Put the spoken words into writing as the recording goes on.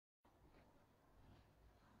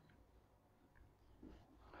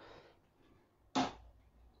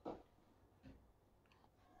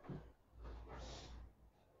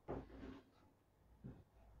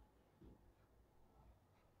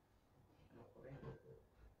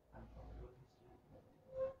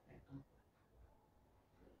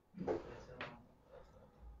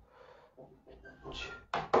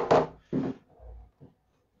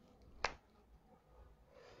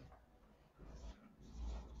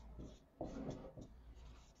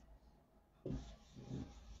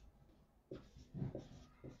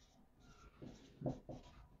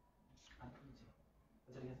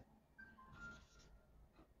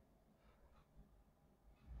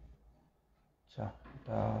আচ্ছা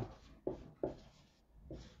এটা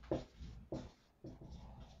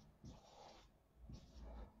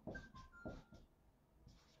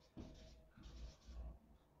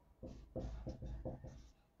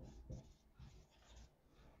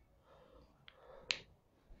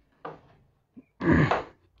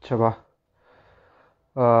আচ্ছা বাহ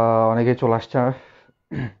অনেকেই চলে আসছে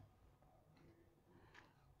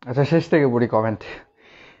আচ্ছা শেষ থেকে পড়ি কমেন্ট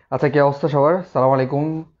আচ্ছা কি অবস্থা সবার সালাম আলাইকুম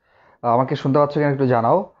আমাকে শুনতে পাচ্ছ কিনা একটু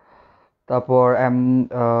জানাও তারপর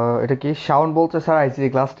এটা কি শাওন বলছে স্যার আইসিডি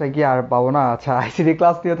ক্লাসটা কি আর পাবো না আচ্ছা আইসিডি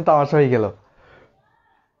ক্লাস নিয়ে তো তামাশা হয়ে গেল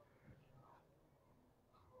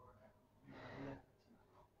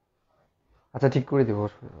আচ্ছা ঠিক করে দিব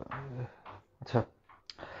আচ্ছা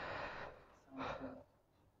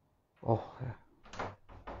ও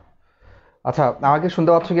আচ্ছা আমাকে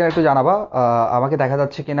শুনতে পাচ্ছ কিনা একটু জানাবা আমাকে দেখা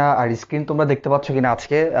যাচ্ছে কিনা আর স্ক্রিন তোমরা দেখতে পাচ্ছ কিনা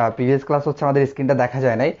আজকে প্রিভিয়াস ক্লাস হচ্ছে আমাদের স্ক্রিনটা দেখা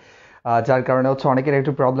যায় নাই যার কারণে হচ্ছে অনেকের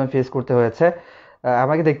একটু প্রবলেম ফেস করতে হয়েছে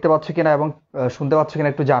আমাকে দেখতে পাচ্ছ কিনা এবং শুনতে পাচ্ছ কিনা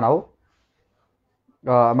একটু জানাও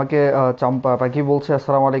আমাকে চম্পা পাখি বলছে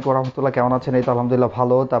আসসালামু আলাইকুম রহমতুল্লাহ কেমন আছেন এই তো আলহামদুলিল্লাহ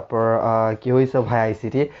ভালো তারপর কি হয়েছে ভাই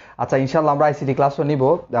আইসিটি আচ্ছা ইনশাল্লাহ আমরা আইসিটি ক্লাসও নিব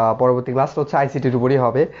পরবর্তী ক্লাসটা হচ্ছে আইসিটির উপরই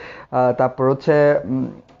হবে তারপর হচ্ছে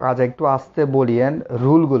আজ একটু আসতে বলিয়েন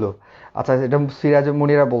রুলগুলো আচ্ছা এটা সিরাজ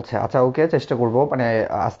মুনিরা বলছে আচ্ছা ওকে চেষ্টা করব মানে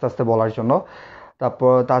আস্তে আস্তে বলার জন্য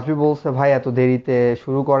তারপর তাজবি বলছে ভাই এত দেরিতে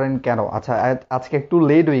শুরু করেন কেন আচ্ছা আজকে একটু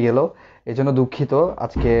লেট হয়ে গেল এই জন্য দুঃখিত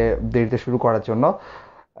আজকে দেরিতে শুরু করার জন্য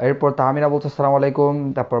এরপর তাহমিনা বলছে আসসালামু আলাইকুম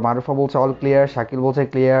তারপর মারুফা বলছে অল ক্লিয়ার শাকিল বলছে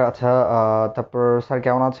ক্লিয়ার আচ্ছা তারপর স্যার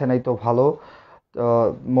কেমন আছেন এই তো ভালো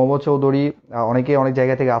মোমো চৌধুরী অনেকেই অনেক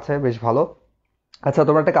জায়গা থেকে আছে বেশ ভালো আচ্ছা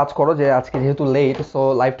তোমরা একটা কাজ করো যে আজকে যেহেতু লেট সো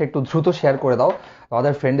লাইভটা একটু দ্রুত শেয়ার করে দাও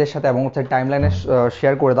তোমাদের ফ্রেন্ডদের সাথে এবং হচ্ছে টাইম লাইনে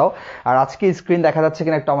শেয়ার করে দাও আর আজকে স্ক্রিন দেখা যাচ্ছে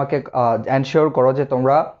কিনা একটু আমাকে এনশিওর করো যে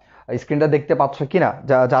তোমরা স্ক্রিনটা দেখতে পাচ্ছ কিনা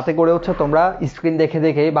যাতে করে হচ্ছে তোমরা স্ক্রিন দেখে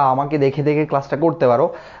দেখেই বা আমাকে দেখে দেখে ক্লাসটা করতে পারো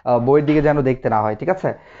বইয়ের দিকে যেন দেখতে না হয় ঠিক আছে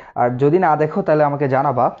আর যদি না দেখো তাহলে আমাকে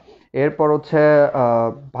জানাবা এরপর হচ্ছে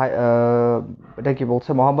ভাই এটা কি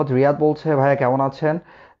বলছে মোহাম্মদ রিয়াদ বলছে ভাইয়া কেমন আছেন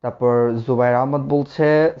তারপর জুবাইর আহমদ বলছে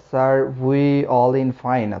sir we all in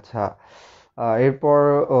fine আচ্ছা এরপর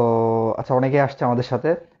আচ্ছা অনেকে আসছে আমাদের সাথে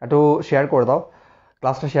একটু শেয়ার করে দাও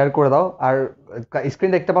ক্লাসটা শেয়ার করে দাও আর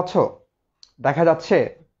স্ক্রিন দেখতে পাচ্ছ দেখা যাচ্ছে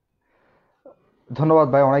ধন্যবাদ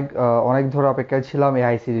ভাই অনেক অনেক ধরে অপেক্ষায় ছিলাম এই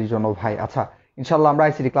আইসিডির জন্য ভাই আচ্ছা ইনশাল্লাহ আমরা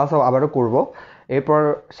আইসিডি ক্লাসও আবারও করব এরপর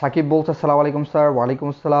সাকিব বলছে আসসালামু আলাইকুম স্যার ওয়ালাইকুম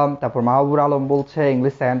আসসালাম তারপর মাহবুর আলম বলছে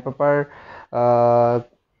ইংলিশ স্যান্ড পেপার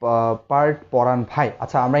পার্ট পড়ান ভাই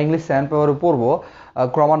আচ্ছা আমরা ইংলিশ সেকেন্ড পেপারও পড়বো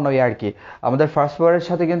ক্রমান্বয়ে আর কি আমাদের ফার্স্ট পেপারের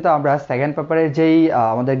সাথে কিন্তু আমরা সেকেন্ড পেপারের যেই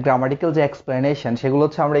আমাদের গ্রামাটিক্যাল যে এক্সপ্লেনেশন সেগুলো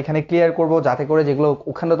হচ্ছে আমরা এখানে ক্লিয়ার করব যাতে করে যেগুলো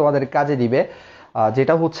ওখানে তোমাদের কাজে দিবে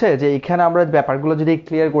যেটা হচ্ছে যে এখানে আমরা ব্যাপারগুলো যদি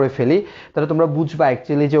ক্লিয়ার করে ফেলি তাহলে তোমরা বুঝবা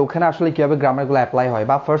অ্যাকচুয়ালি যে ওখানে আসলে কীভাবে গ্রামারগুলো অ্যাপ্লাই হয়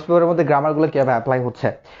বা ফার্স্ট পেপারের মধ্যে গ্রামারগুলো কীভাবে অ্যাপ্লাই হচ্ছে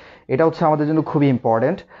এটা হচ্ছে আমাদের জন্য খুবই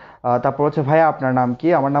ইম্পর্টেন্ট তারপর হচ্ছে ভাইয়া আপনার নাম কি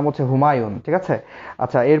আমার নাম হচ্ছে হুমায়ুন ঠিক আছে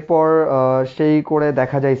আচ্ছা এরপর সেই করে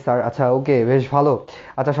দেখা যায় স্যার আচ্ছা ওকে বেশ ভালো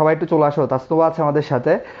আচ্ছা সবাই একটু চলে আসো তাস্তবা আছে আমাদের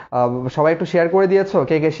সাথে সবাই একটু শেয়ার করে দিয়েছো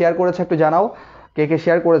কে কে শেয়ার করেছো একটু জানাও কে কে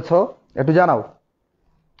শেয়ার করেছো একটু জানাও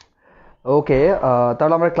ওকে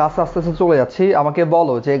তাহলে আমরা ক্লাসে আস্তে আস্তে চলে যাচ্ছি আমাকে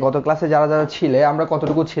বলো যে গত ক্লাসে যারা যারা ছিলে আমরা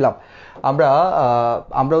কতটুকু ছিলাম আমরা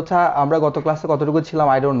আমরা হচ্ছে আমরা গত ক্লাসে কতটুকু ছিলাম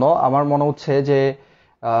আই ডোন্ট নো আমার মনে হচ্ছে যে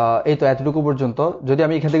এই তো এতটুকু পর্যন্ত যদি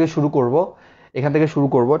আমি এখান থেকে শুরু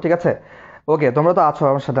করব ঠিক আছে ওকে তোমরা তো আছো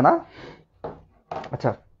আমার সাথে না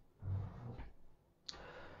আচ্ছা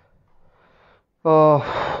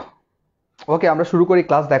ওকে আমরা শুরু করি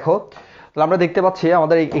ক্লাস দেখো তাহলে আমরা দেখতে পাচ্ছি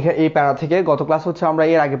আমাদের এই প্যারা থেকে গত ক্লাস হচ্ছে আমরা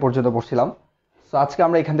এর আগে পর্যন্ত পড়ছিলাম সো আজকে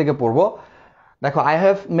আমরা এখান থেকে পড়বো দেখো I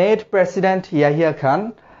have made president Yahya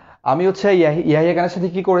Khan আমি হচ্ছে ইয়াহিয়া খানের সাথে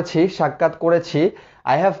কি করেছি সাক্ষাৎ করেছি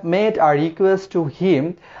I have made a request to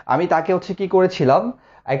him আমি তাকে হচ্ছে কি করেছিলাম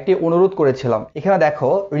একটি অনুরোধ করেছিলাম এখানে দেখো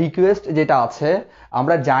রিকোয়েস্ট যেটা আছে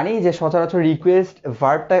আমরা জানি যে সচরাচর রিকোয়েস্ট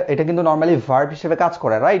ভার্বটা এটা কিন্তু নর্মালি ভার্ব হিসেবে কাজ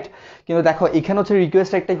করে রাইট কিন্তু দেখো এখানে হচ্ছে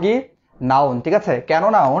রিকোয়েস্ট একটা কি নাউন ঠিক আছে কেন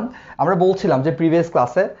নাউন আমরা বলছিলাম যে প্রিভিয়াস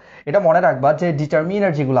ক্লাসে এটা মনে রাখবা যে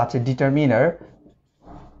ডিটারমিনার যেগুলো আছে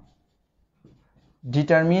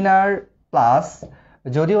ডিটারমিনার প্লাস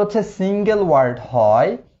যদি হচ্ছে সিঙ্গেল ওয়ার্ড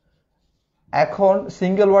হয় এখন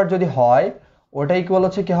সিঙ্গেল ওয়ার্ড যদি হয় ওটা ইকুয়াল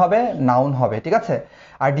হচ্ছে কি হবে নাউন হবে ঠিক আছে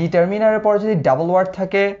আর ডিটারমিনারের পরে যদি ডাবল ওয়ার্ড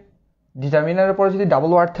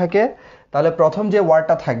থাকে তাহলে প্রথম যে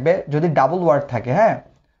ওয়ার্ডটা থাকবে যদি ডাবল ওয়ার্ড থাকে হ্যাঁ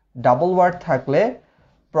ডাবল ওয়ার্ড থাকলে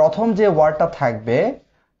প্রথম যে ওয়ার্ডটা থাকবে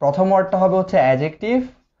প্রথম ওয়ার্ডটা হবে হচ্ছে অ্যাডজেক্টিভ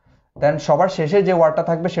দেন সবার শেষে যে ওয়ার্ডটা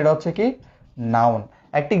থাকবে সেটা হচ্ছে কি নাউন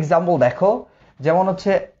একটা এক্সাম্পল দেখো যেমন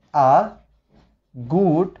হচ্ছে আ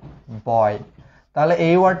গুড বয় তাহলে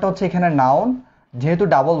এই ওয়ার্ডটা হচ্ছে এখানে নাউন, যেহেতু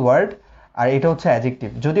ডাবল ওয়ার্ড, আর এটা হচ্ছে অ্যাডজেক্টিভ।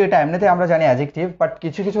 যদিও এটা এমনিতে আমরা জানি অ্যাডজেক্টিভ, বাট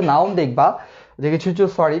কিছু কিছু নাউন দেখবা যে কিছু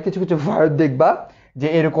কিছু ভার্ব দেখবা যে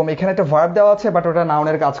এরকম এখানে একটা ভার্ব দেওয়া আছে বাট ওটা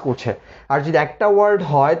নাউনের কাজ করছে। আর যদি একটা ওয়ার্ড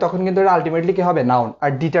হয় তখন কিন্তু এটা আলটিমেটলি কি হবে, নাউন।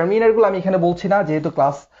 আর ডিটারমিনারগুলো আমি এখানে বলছি না, যেহেতু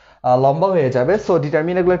ক্লাস লম্বা হয়ে যাবে, সো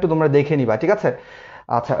ডিটারমিনারগুলো একটু তোমরা দেখে নিবা, ঠিক আছে?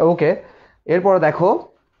 আচ্ছা, ওকে। এরপরে দেখো,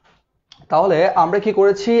 তাহলে আমরা কি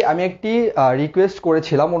করেছি, আমি একটি রিকোয়েস্ট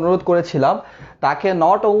করেছিলাম, অনুরোধ করেছিলাম তাকে,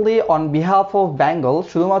 not only on behalf of Bengal,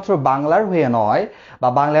 শুধুমাত্র বাংলার হয়ে নয় বা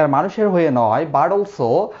বাংলার মানুষের হয়ে নয়, but also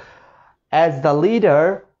as the leader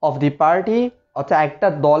of the party, অর্থাৎ একটা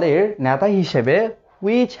দলের নেতা হিসেবে,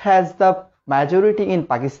 which has the majority in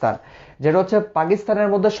Pakistan, যেটা হচ্ছে পাকিস্তানের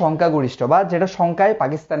মধ্যে সংখ্যাগরিষ্ঠ বা যেটা সংখ্যায়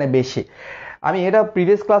পাকিস্তানে বেশি। আমি এটা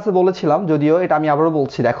প্রিভিয়াস ক্লাসে বলেছিলাম, যদিও এটা আমি আবারও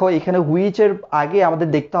বলছি। দেখো এখানে হুইচের আগে আমাদের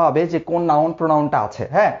দেখতে হবে যে কোন নাউন প্রোনাউনটা আছে,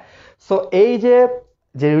 হ্যাঁ। সো এই যে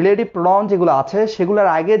যে রিলেটিভ প্রোনাউন যেগুলো আছে সেগুলোর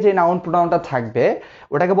আগে যে নাউন প্রোনাউনটা থাকবে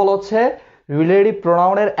ওটাকে বলা হচ্ছে রিলেটিভ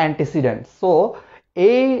প্রোনাউনের অ্যান্টিসিডেন্ট। সো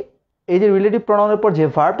এই এই যে রিলেটিভ প্রোনাউনের পর যে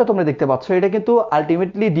ভার্বটা তোমরা দেখতে পাচ্ছ, এটা কিন্তু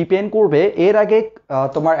আলটিমেটলি ডিপেন্ড করবে এর আগে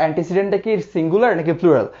তোমার অ্যান্টিসিডেন্টটা কি সিঙ্গুলার নাকি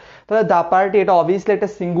প্লুরাল। তাহলে দ্য পার্টি, এটা অবভিয়াসলি একটা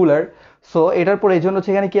সিঙ্গুলার, সো এটার পর এই জন্য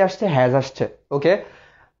হচ্ছে এখানে কি আসছে, হ্যাজ আসছে। ওকে,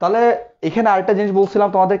 তাহলে এখানে আরেকটা জিনিস বলছিলাম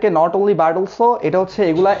তোমাদেরকে, নট অনলি বাট অলসো, এটা হচ্ছে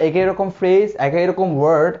এগুলা একই রকম ফ্রেজ, একই রকম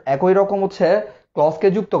ওয়ার্ড, একই রকম হচ্ছে ক্লজকে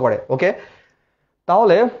যুক্ত করে। ওকে,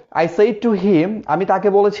 তাহলে আই সেইড টু হিম, আমি তাকে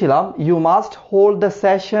বলেছিলাম, you must hold the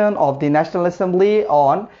session of the national assembly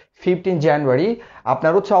on 15 জানুয়ারি,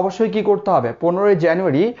 আপনার হচ্ছে অবশ্যই কি করতে হবে, 15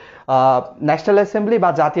 জানুয়ারি ন্যাশনাল অ্যাসেম্বলি বা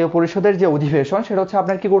জাতীয় পরিষদের যে অধিবেশন সেটা হচ্ছে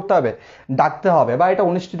আপনার কি করতে হবে, ডাকতে হবে বা এটা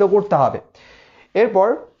অনুষ্ঠিত করতে হবে। এরপর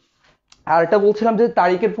আর এটা বলছিলাম যে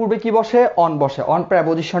তারিখের পূর্বে কি বসে, অন বসে, অন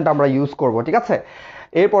প্রেপোজিশনটা আমরা ইউজ করব, ঠিক আছে?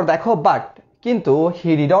 এরপর দেখো, বাট কিন্তু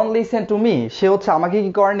he didn't listen to me, সে হচ্ছে আমাকে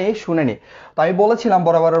কি করেনি, শুনেনি। তো আমি বলেছিলাম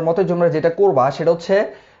বরাবরের মতো তোমরা যেটা করবা সেটা হচ্ছে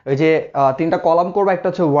ওই যে তিনটা কলাম করবা, একটা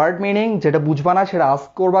হচ্ছে ওয়ার্ড মিনিং, যেটা বুঝবা না সেটা আস্ক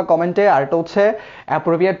করবা কমেন্টে, আর একটা হচ্ছে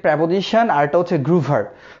অ্যাপ্রোপ্রিয়েট প্রেপোজিশন, আর একটা হচ্ছে গ্রুপ ভার্ব।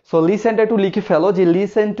 সো লিসেনটা একটু লিখে ফেলো যে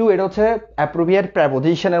লিসেন টু এটা হচ্ছে অ্যাপ্রোপ্রিয়েট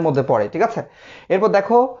প্রেপোজিশনের মধ্যে পড়ে, ঠিক আছে? এরপর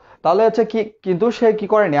দেখো, তাহলে হচ্ছে কি, কিন্তু সে কি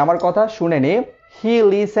করেনি, আমার কথা শুনেনি। হি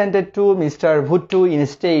লিসেন্টেড two mister Bhuttu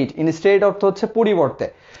instead, instead অর্থ হচ্ছে পরিবর্তে,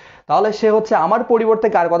 তাহলে সে হচ্ছে আমার পরিবর্তে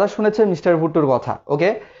কার কথা শুনেছে, মিস্টার ভুট্টুর কথা। ওকে,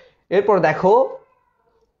 এরপর দেখো,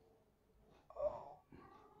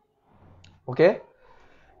 ওকে,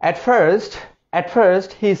 at first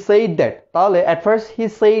he said that, তাহলে at first he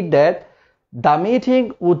said that the meeting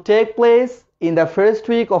would take place in the first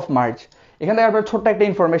week of March। এখান থেকে আমরা ছোট্ট একটা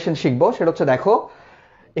ইনফরমেশন শিখবো, সেটা হচ্ছে দেখো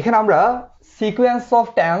এখানে আমরা সিকোয়েন্স অফ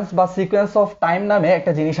টেন্স বা সিকোয়েন্স অফ টাইম নামে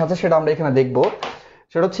একটা জিনিস আছে, সেটা আমরা এখানে দেখব।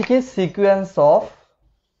 সেটা হচ্ছে কি সিকোয়েন্স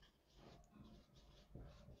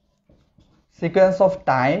অফ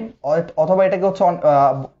টাইম, অথবা এটাকে হচ্ছে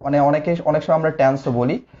মানে অনেক সময় আমরা টেন্সও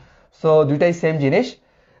বলি। সো দুইটাই সেম জিনিস।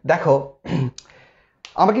 দেখো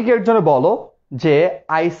আমাকে কি একজন বলো যে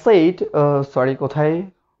আই সেইড, সরি কোথায়,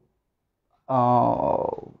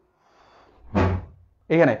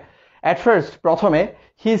 এখানে at first প্রথমে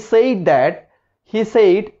he said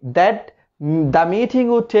that the meeting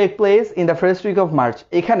would take place in the first week of March।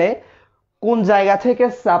 এখানে কোন জায়গা থেকে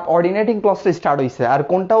সাবঅর্ডিনেটিং ক্লজটা স্টার্ট হইছে আর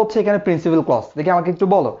কোনটা হচ্ছে এখানে প্রিন্সিপাল ক্লজ, দেখি আমাকে একটু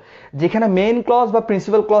বলো যেখানে মেইন ক্লজ বা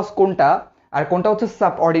প্রিন্সিপাল ক্লজ কোনটা আর কোনটা হচ্ছে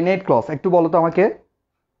সাবঅর্ডিনেট ক্লজ, একটু বলো তো আমাকে।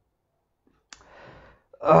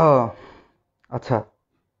 আচ্ছা,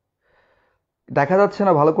 দেখা যাচ্ছে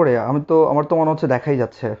না ভালো করে, আমার তো মনে হচ্ছে দেখাই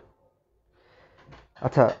যাচ্ছে।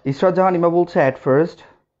 আচ্ছা, ইসরাত জাহান ইমা বলছে অ্যাট ফার্স্ট।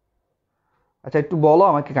 আচ্ছা, একটু বলো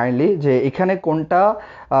আমাকে কাইন্ডলি যে এখানে কোনটা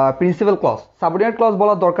প্রিন্সিপাল ক্লজ, সাবঅর্ডিনেট ক্লজ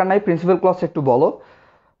বলার দরকার নাই, প্রিন্সিপাল ক্লজ একটু বলো।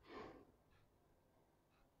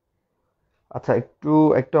 আচ্ছা, একটু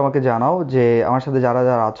একটু আমাকে জানাও যে আমার সাথে যারা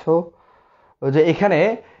যারা আছো, যে এখানে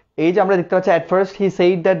এই যে আমরা দেখতে পাচ্ছি at first he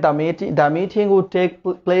said that the meeting would take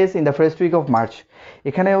place in the first week of March.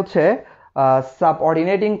 এখানে হচ্ছে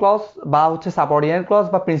সাবঅর্ডিনেটিং ক্লজ বা হচ্ছে সাবঅর্ডিনেট ক্লজ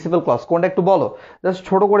বা প্রিন্সিপাল ক্লজ কোনটা একটু বলো, জাস্ট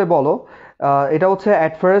ছোট করে বলো। এটা হচ্ছে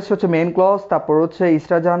অ্যাট ফার্স্ট হচ্ছে মেইন ক্লজ, তারপর হচ্ছে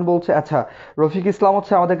ইসরাজাহান বলছে, আচ্ছা রফিক ইসলাম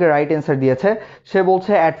হচ্ছে আমাদেরকে রাইট অ্যান্সার দিয়েছে, সে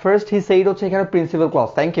বলছে অ্যাট ফার্স্ট হি সেইড হচ্ছে এখানে প্রিন্সিপাল ক্লজ।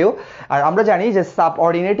 Thank you. আর আমরা জানি যে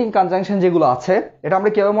সাবঅর্ডিনেটিং কনজাংশন যেগুলো আছে এটা আমরা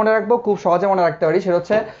কিভাবে মনে রাখবো, খুব সহজে মনে রাখতে পারি, সেটা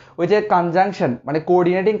হচ্ছে ওই যে কনজাংশন মানে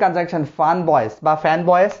কোঅর্ডিনেটিং কনজাংশন ফান বয়েস বা ফ্যান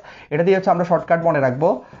বয়েস, এটা দিয়ে হচ্ছে আমরা শর্টকাট মনে রাখবো।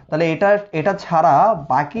 তাহলে এটা ছাড়া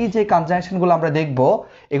বাকি যে কনজাংশনগুলো আমরা দেখবো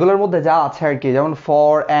এগুলোর মধ্যে যা আছে আর কি, যেমন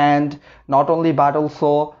for, and, not only but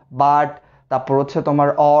also, but, তারপর হচ্ছে তোমার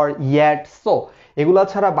অর, ইয়েট, সো এগুলো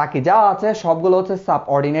ছাড়া বাকি যা আছে সবগুলো হচ্ছে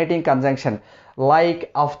subordinating conjunction, like,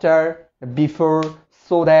 after, before,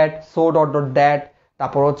 so that, so dot dot that,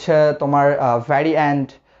 তারপর হচ্ছে তোমার ভ্যারি অ্যান্ড,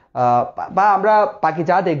 বা আমরা বাকি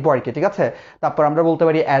যা দেখবো আর কি, ঠিক আছে। তারপর আমরা বলতে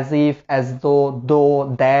পারি as if, as though,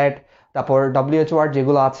 that, তারপর ডব্লিউএইচ ওয়ার্ড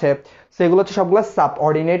যেগুলো আছে সেগুলো হচ্ছে সবগুলো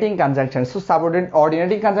subordinating conjunction. So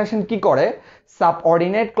subordinating conjunction কি করে,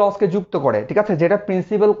 সাবঅর্ডিনেট ক্লজকে যুক্ত করে, ঠিক আছে, যেটা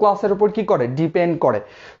প্রিন্সিপাল ক্লজের উপর কি করে, ডিপেন্ড করে।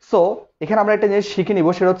 সো এখানে আমরা একটা জিনিস শিখে নিব,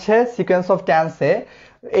 সেটা হচ্ছে সিকোয়েন্স অফ টেন্সে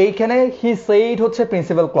এইখানে হি সেইড হচ্ছে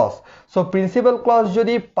principal clause. So principal clause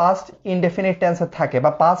যদি পাস্ট ইনডেফিনিট টেন্সে থাকে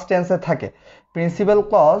বা পাস্ট টেন্সে থাকে, প্রিন্সিপাল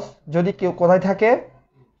ক্লজ যদি কেউ কোথায় থাকে,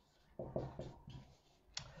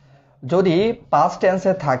 যদি পাস্ট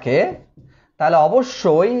টেন্সে থাকে তাহলে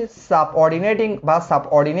অবশ্যই সাবঅর্ডিনেটিং বা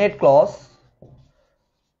সাবঅর্ডিনেট ক্লজ,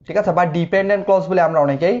 ঠিক আছে, বা ডিপেন্ডেন্ট ক্লজ বলে আমরা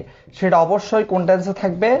অনেকেই, সেটা অবশ্যই কোন টেন্সে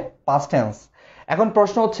থাকবে, পাস্ট টেন্স। এখন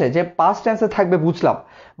প্রশ্ন হচ্ছে যে পাস্ট টেন্সে থাকবে বুঝলাম,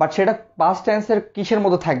 বাট সেটা পাস্ট টেন্সের কিসের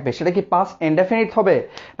মধ্যে থাকবে, সেটা কি পাস্ট ইনডেফিনিট হবে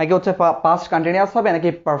নাকি হচ্ছে পাস্ট কন্টিনিউয়াস হবে নাকি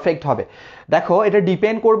পারফেক্ট হবে। দেখো এটা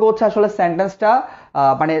ডিপেন্ড করবে হচ্ছে আসলে সেন্টেন্সটা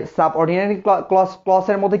মানে সাবঅর্ডিনেটিং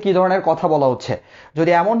ক্লজের মধ্যে কি ধরনের কথা বলা হচ্ছে।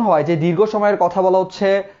 যদি এমন হয় যে দীর্ঘ সময়ের কথা বলা হচ্ছে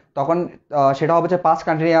তখন সেটা হবে যে পাস্ট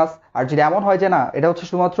কন্টিনিউয়াস। আর যদি এমন হয় যে না এটা হচ্ছে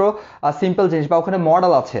শুধুমাত্র সিম্পল জিনিস বা ওখানে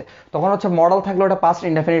মডেল আছে, তখন হচ্ছে মডেল থাকলে ওটা পাস্ট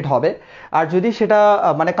ইনডেফিনিট হবে। আর যদি সেটা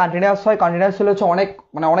মানে কন্টিনিউয়াস হয়, কন্টিনিউয়াস হলে হচ্ছে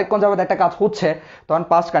অনেকক্ষণ যাবত একটা কাজ হচ্ছে, তখন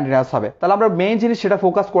পাস্ট কন্টিনিউয়াস হবে। তাহলে আমরা মেইন জিনিস সেটা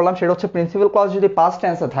ফোকাস করলাম, সেটা হচ্ছে প্রিন্সিপাল ক্লজ যদি পাস্ট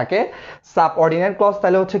টেন্সে থাকে, সাবঅর্ডিনেট ক্লজ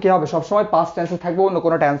তাহলে হচ্ছে কি হবে, সবসময় পাস্ট টেন্সে থাকবে, অন্য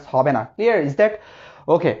কোনো টেন্স হবে না। Clear is that?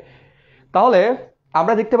 ওকে, তাহলে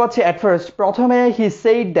আমরা দেখতে পাচ্ছি এট ফার্স্ট প্রথমে হি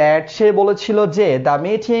সেইড দ্যাট, সে বলেছিল যে দ্য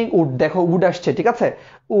মিটিং উড, দেখো উড আসছে, ঠিক আছে,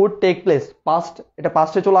 উড টেক প্লেস, পাস্ট, এটা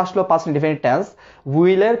পাস্টে চলে আসলো, past indefinite tense,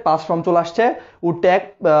 উইলের past form চলে আসছে, would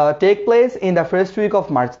take place in the first week of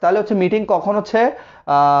March. তাহলে হচ্ছে মিটিং কখন হচ্ছে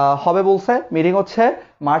হবে বলছে, মিটিং হচ্ছে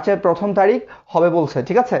মার্চের প্রথম তারিখ হবে বলছে,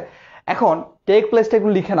 ঠিক আছে। এখন টেক প্লেসটা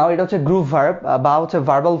একটু লিখে নাও, এটা হচ্ছে গ্রুপ ভার্ব বা হচ্ছে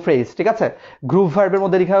ভার্বাল ফ্রেজ, ঠিক আছে। গ্রুপ ভার্বের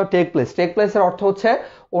মধ্যে লিখে নাও টেক প্লেস। টেক প্লেসের অর্থ হচ্ছে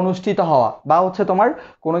অনুষ্ঠিত হওয়া বা হচ্ছে তোমার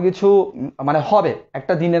কোনো কিছু মানে হবে,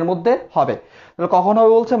 একটা দিনের মধ্যে হবে। তাহলে কখন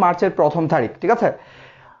হবে বলছে, মার্চের প্রথম তারিখ, ঠিক আছে।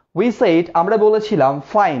 উই সেইড, আমরা বলেছিলাম,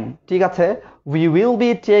 ফাইন, ঠিক আছে, we will be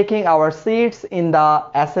taking hour sits in the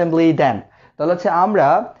assembly দেন। তাহলে হচ্ছে আমরা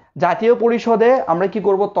জাতীয় পরিষদে আমরা কি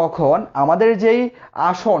করব, তখন আমাদের যেই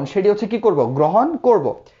আসন সেটি হচ্ছে কি করব, গ্রহণ করব।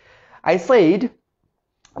 I said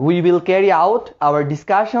we will carry out our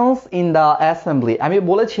discussions in the assembly. আমি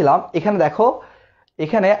বলেছিলাম, এখানে দেখো,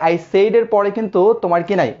 এখানে I said এর পরে কিন্তু তোমার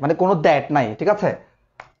কি নাই, মানে কোনো দ্যাট নাই, ঠিক আছে,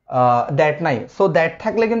 দ্যাট নাই। সো দ্যাট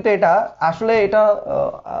থাকলে কিন্তু এটা আসলে এটা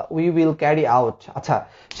উই উইল ক্যারি আউট, আচ্ছা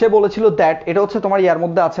সে বলেছিল দ্যাট, এটা হচ্ছে তোমার ইয়ার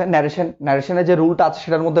মধ্যে আছে, ন্যারেশনের যে রুলটা আছে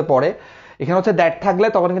সেটার মধ্যে পড়ে। এখানে হচ্ছে দ্যাট থাকলে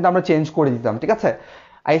তখন কিন্তু আমরা চেঞ্জ করে দিতাম, ঠিক আছে।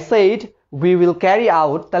 I said we will carry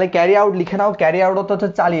out, তাহলে ক্যারি আউট লিখে নাও। ক্যারি আউট হচ্ছে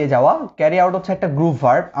চালিয়ে যাওয়া, ক্যারি আউট হচ্ছে একটা গ্রুপ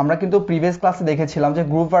ভার্ব। আমরা কিন্তু প্রিভিয়াস ক্লাসে দেখেছিলাম যে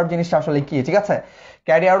গ্রুপ ভার্ব জিনিসটা আসলে কি, ঠিক আছে।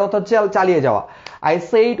 ক্যারি আউট হচ্ছে চালিয়ে যাওয়া। I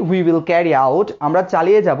said we will carry out, আমরা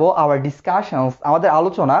চালিয়ে যাব, our discussions, আমাদের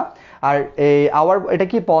আলোচনা, আর এই our এটা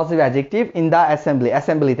কি positive adjective, in the assembly,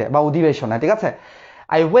 অ্যাসেম্বলিতে বা অধিবেশনে, ঠিক আছে।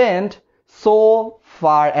 I went so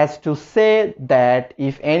far as to say that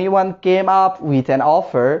if anyone came up with an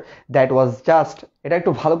offer that was just, এটা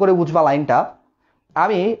একটু ভালো করে বুঝবা লাইনটা।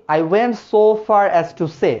 I went so far as to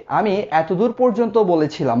say, আমি এতদূর পর্যন্ত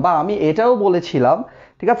বলেছিলাম বা আমি এটাও বলেছিলাম,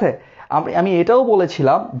 ঠিক আছে, আমি এটাও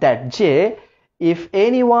বলেছিলাম that যে if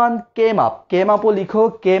anyone came up ও লিখো,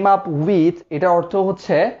 came up with, এটা অর্থ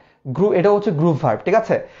হচ্ছে এটা হচ্ছে গ্রুপ ভার্ব, ঠিক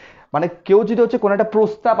আছে। মানে কেউ যদি হচ্ছে কোনো একটা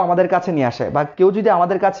প্রস্তাব আমাদের কাছে নিয়ে আসে বা কেউ যদি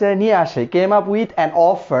আমাদের কাছে নিয়ে আসে, came up with an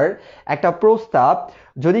offer, একটা প্রস্তাব,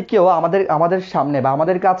 যদি কেউ আমাদের সামনে বা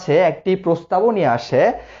আমাদের কাছে একটি প্রস্তাবও নিয়ে আসে,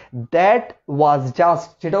 that was just,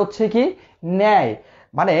 সেটা হচ্ছে কি, ন্যায়।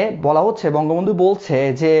 মানে বলা হচ্ছে, বঙ্গবন্ধু বলছে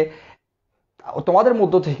যে তোমাদের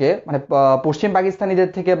মধ্য থেকে মানে পশ্চিম পাকিস্তানিদের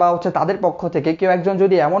থেকে বা হচ্ছে তাদের পক্ষ থেকে কেউ একজন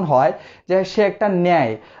যদি এমন হয় যে সে একটা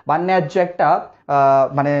ন্যায় বা ন্যায্য একটা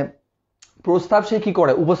মানে প্রস্তাব সে কি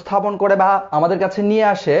করে, উপস্থাপন করে বা আমাদের কাছে নিয়ে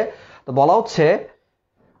আসে, তো বলা হচ্ছে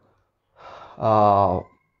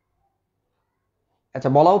আচ্ছা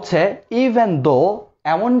বলা হচ্ছে ইভেন দো,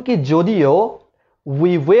 এমনকি যদিও,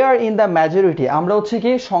 we were in the majority, আমরা হচ্ছে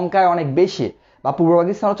কি সংখ্যায় অনেক বেশি বা পূর্ব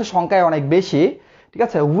পাকিস্তান হচ্ছে সংখ্যায় অনেক বেশি, ঠিক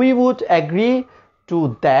আছে, we would agree to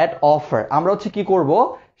that offer, আমরা হচ্ছে কি করব,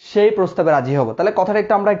 সেই প্রস্তাবে রাজি হব। তাহলে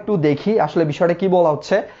কথাটা আমরা একটু দেখি আসলে বিষয়টা কি বলা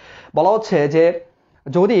হচ্ছে। বলা হচ্ছে যে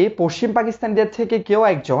যদি পশ্চিম পাকিস্তানিদের থেকে কেউ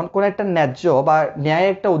একজন কোনো একটা ন্যায্য বা ন্যায়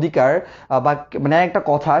একটা অধিকার বা ন্যায় একটা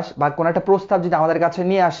কথা বা কোনো একটা প্রস্তাব যদি আমাদের কাছে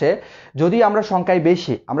নিয়ে আসে, যদি আমরা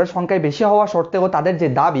সংখ্যায় বেশি হওয়া সত্ত্বেও তাদের যে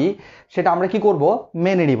দাবি সেটা আমরা কি করব,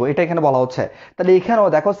 মেনে নিব, এটা এখানে বলা হচ্ছে। তাহলে এখানেও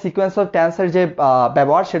দেখো সিকোয়েন্স অফ টেন্সের যে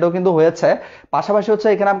ব্যবহার সেটাও কিন্তু হয়েছে। পাশাপাশি হচ্ছে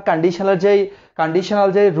এখানে কন্ডিশনাল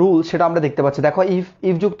যে রুল সেটা আমরা দেখতে পাচ্ছি। দেখো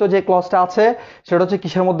ইফ যুক্ত যে ক্লজটা আছে সেটা হচ্ছে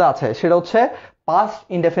কিসের মধ্যে আছে, সেটা হচ্ছে পাস্ট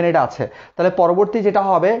ইনডেফিনিট আছে। তাহলে পরবর্তী যেটা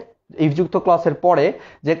হবে ইফ যুক্ত ক্লজের পরে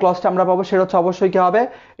যে ক্লজটা আমরা পাবো সেটা হচ্ছে অবশ্যই কি হবে,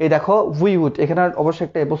 এই দেখো উই উড, এখানে অবশ্যই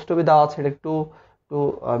একটা অ্যাপোস্ট্রফি দেওয়া আছে, এটা একটু একটু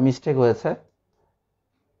মিস্টেক হয়েছে।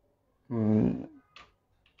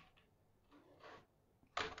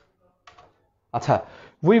 আচ্ছা,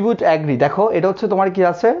 উই উড অ্যাগ্রি, দেখো এটা হচ্ছে তোমার কি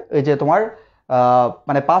আছে, এই যে তোমার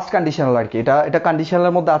মানে পাস্ট কন্ডিশনাল আর কি, এটা এটা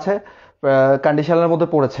কন্ডিশনালের মধ্যে আছে, কন্ডিশনালের মধ্যে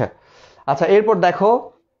পড়েছে। আচ্ছা, এরপর দেখো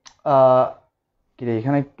কি রে,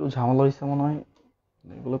 এখানে একটু ঝামেলা হয়েছে মনে হয়,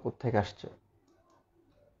 এগুলো কোত্থেকে আসছে।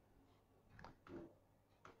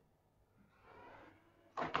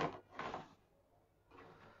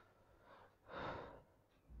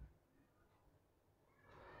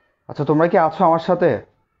 আচ্ছা, তোমরা কি আছো আমার সাথে?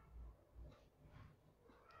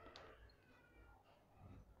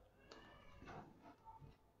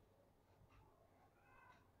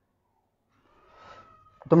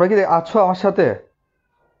 তোমরা কি আছো আমার সাথে?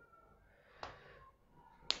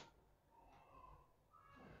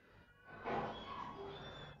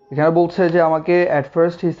 এখানে বলছে যে আমাকে at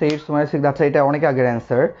first he said Sumaiya sick, আচ্ছা এটা অনেক আগের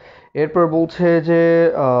অ্যান্সার। এরপর বলছে যে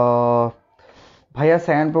ভাইয়া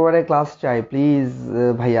সেকেন্ড পেপারের ক্লাস চাই প্লিজ।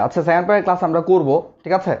 ভাইয়া আচ্ছা, সেকেন্ড পেপারের ক্লাস আমরা করব,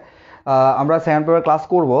 ঠিক আছে, আমরা সেকেন্ড পেপারের ক্লাস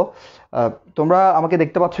করব। তোমরা আমাকে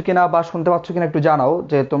দেখতে পাচ্ছ কিনা বা শুনতে পাচ্ছ কিনা একটু জানাও,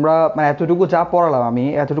 যে তোমরা মানে এতটুকু যা পড়ালাম আমি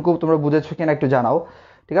এতটুকু তোমরা বুঝেছো কিনা একটু জানাও,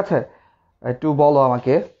 ঠিক আছে, একটু বলো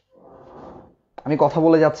আমাকে। আমি কথা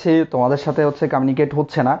বলে যাচ্ছি, তোমাদের সাথে হচ্ছে কমিউনিকেট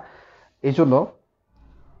হচ্ছে না, এই জন্য।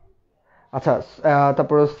 আচ্ছা,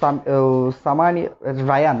 তারপরে সামানি,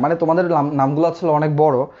 রায়ান, মানে তোমাদের নামগুলো আসলে অনেক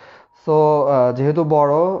বড়, সো যেহেতু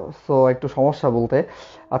বড়, সো একটু সমস্যা বলতে।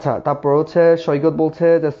 আচ্ছা, তারপর হচ্ছে সৈকত বলছে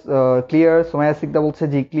যে ক্লিয়ার, সোমায়া সিকদা বলছে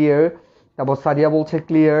জি ক্লিয়ার, তারপর সাদিয়া বলছে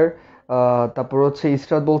ক্লিয়ার, তারপর হচ্ছে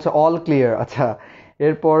ইসরাত বলছে অল ক্লিয়ার। আচ্ছা,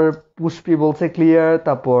 এরপর পুষ্পি বলছে ক্লিয়ার,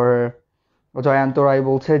 তারপর জয়ান্ত রায়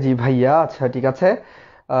বলছে জি ভাইয়া। আচ্ছা, ঠিক আছে,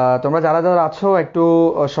 তোমরা যারা যারা আছো একটু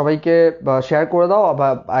সবাইকে শেয়ার করে দাও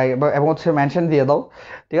এবং হচ্ছে মেনশন দিয়ে দাও,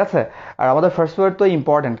 ঠিক আছে। আর আমাদের ফার্স্ট পেপার তো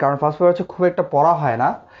ইম্পর্টেন্ট, কারণ ফার্স্ট পেপার হচ্ছে খুব একটা পড়া হয় না।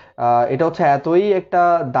 এটা হচ্ছে এতই একটা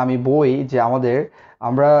দামি বই যে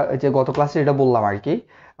আমরা যে গত ক্লাসে এটা বললাম আর কি,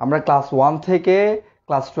 আমরা ক্লাস 1 থেকে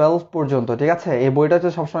ক্লাস 12 পর্যন্ত, ঠিক আছে, এই বইটা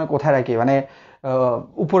হচ্ছে সবসময় কোথায় রাখি, মানে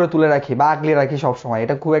উপরে তুলে রাখি বা আগলে রাখি সবসময়,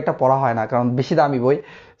 এটা খুব একটা পড়া হয় না কারণ বেশি দামি বই,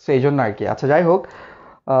 সো এই জন্য আর কি। আচ্ছা, যাই হোক,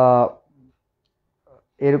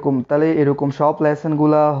 এরকম তাহলে এরকম সব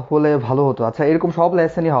লেসনগুলা হলে ভালো হতো। আচ্ছা, এরকম সব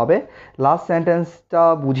লেসনই হবে। লাস্ট সেন্টেন্সটা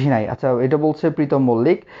বুঝি নাই। আচ্ছা, এটা বলছে প্রীতম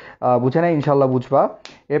মল্লিক, বুঝে নাই, ইনশাল্লাহ বুঝবা।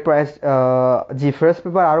 এরপর জি ফার্স্ট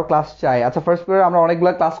পেপার আরও ক্লাস চাই। আচ্ছা, ফার্স্ট পেপার আমরা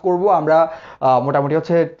অনেকগুলো ক্লাস করব, আমরা মোটামুটি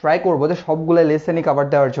হচ্ছে ট্রাই করবো যে সবগুলো লেসনই কভার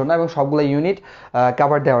দেওয়ার জন্য এবং সবগুলো ইউনিট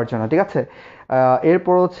কভার দেওয়ার জন্য, ঠিক আছে।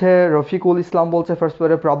 এরপর হচ্ছে রফিকুল ইসলাম বলছে ফার্স্ট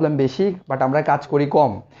পেপারের প্রবলেম বেশি, বাট আমরা কাজ করি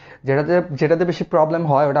কম। যেটাতে বেশি প্রবলেম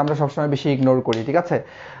হয় ওটা আমরা সবসময় বেশি ইগনোর করি, ঠিক আছে,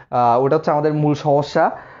 ওটা হচ্ছে আমাদের মূল সমস্যা।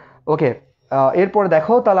 ওকে, এরপর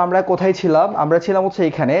দেখো তাহলে আমরা কোথায় ছিলাম, আমরা ছিলাম হচ্ছে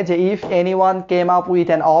এখানে যে if anyone came up with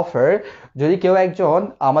an offer, যদি কেউ একজন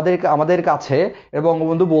আমাদের কাছে, এবং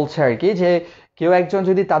বঙ্গবন্ধু বলছে আর কি যে কেউ একজন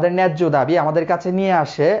যদি তাদের ন্যায্য দাবি আমাদের কাছে নিয়ে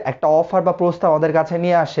আসে, একটা অফার বা প্রস্তাব আমাদের কাছে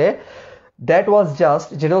নিয়ে আসে, দ্যাট ওয়াজ জাস্ট,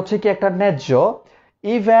 যেটা হচ্ছে কি একটা ন্যায্য,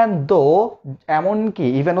 ইভেন দো,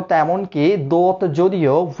 এমনকি দো,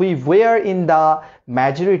 যদিও we were in the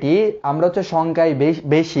majority, আমরা হচ্ছে সংখ্যায়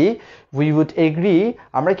বেশি, উই উড এগ্রি,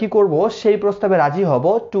 আমরা কি করব, সেই প্রস্তাবে রাজি হব,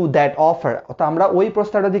 টু দ্যাট অফার, অর্থাৎ আমরা ওই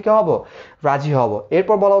প্রস্তাবটা দিকে হব, রাজি হব।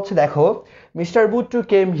 এরপর বলা হচ্ছে দেখো, মিস্টার বুট্টু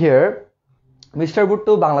কেম হিয়ার, মিস্টার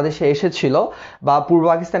বুট্টু বাংলাদেশে এসেছিল বা পূর্ব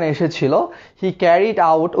পাকিস্তানে এসেছিল। হি ক্যারিড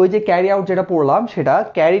আউট, ওই যে ক্যারি আউট যেটা পড়লাম সেটা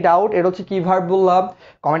ক্যারিড আউট, এটা হচ্ছে কি ভার্ব বললাম,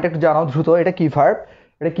 কমেন্ট একটু জানাও দ্রুত, এটা কি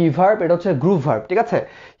ভার্ব, এটা হচ্ছে গ্রুপ ভার্ব, ঠিক আছে।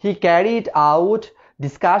 হি carried out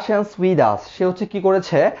discussions with us, সে হচ্ছে কি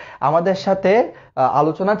করেছে, আমাদের সাথে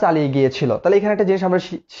আলোচনা চালিয়ে গিয়েছিল। তাহলে এখানে একটা জিনিস আমরা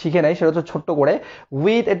শিখে নেই, সেটা হচ্ছে ছোট্ট করে,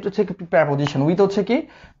 উইথ, এটা হচ্ছে প্রেপোজিশন, উইথ হচ্ছে কি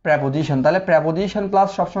প্রেপোজিশন, তাহলে প্রেপোজিশন প্লাস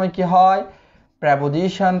সবসময় কি হয়,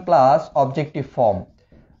 preposition plus objective form.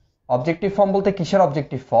 Objective form বলতে কিসের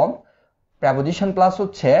অবজেক্টিভ ফর্ম, প্রেপোজিশন প্লাস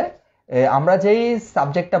হচ্ছে আমরা যেই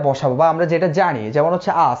সাবজেক্টটা বসাবো বা আমরা যেটা জানি, যেমন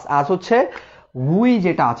হচ্ছে আস হচ্ছে উই,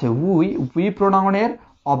 যেটা আছে উই প্রোনাউনের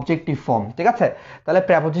অবজেক্টিভ ফর্ম, ঠিক আছে। তাহলে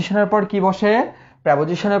প্রেপোজিশনের পর কি বসে,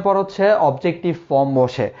 প্রেপোজিশনের পর হচ্ছে অবজেক্টিভ ফর্ম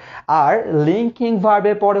বসে, আর লিঙ্কিং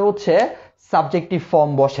ভার্বের পরে হচ্ছে সাবজেক্টিভ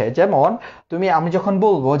ফর্ম বসে। যেমন আমি যখন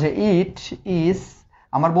বলবো যে ইট ইজ,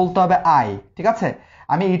 আমার বলতে হবে আই, ঠিক আছে?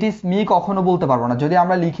 আমি ইট ইজ মি কখনো বলতে পারবো না। যদি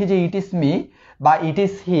আমরা লিখি যে ইট ইজ মি বা ইট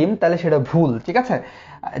ইজ হিম, তাহলে সেটা ভুল, ঠিক আছে?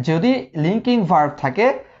 যদি লিঙ্কিং ভার্ব থাকে,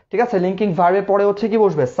 ঠিক আছে, লিঙ্কিং ভার্বের পরে হচ্ছে কি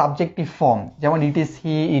বসবে সাবজেক্টিভ ফর্ম, যেমন it is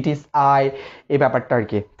he, it is I, এই ব্যাপারটা আর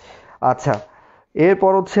কি। আচ্ছা,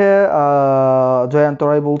 এরপর হচ্ছে জয়ন্ত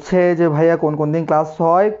রায় বলছে যে ভাইয়া কোন কোন দিন ক্লাস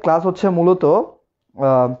হয়? ক্লাস হচ্ছে মূলত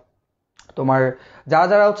তোমার যারা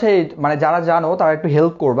যারা হচ্ছে মানে যারা জানো তারা একটু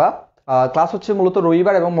হেল্প করবা। ক্লাস হচ্ছে মূলত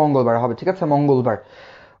রবিবার এবং মঙ্গলবার হবে, ঠিক আছে? মঙ্গলবার।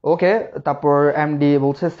 ওকে। তারপর এমডি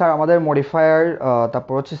বলছে স্যার আমাদের মডিফায়ার,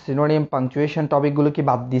 তারপর হচ্ছে সিনোনিম, পাংচুয়েশন টপিকগুলো কি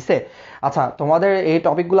বাদ দিছে? আচ্ছা, তোমাদের এই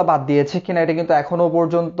টপিকগুলো বাদ দিয়েছে কিনা এটা কিন্তু এখনো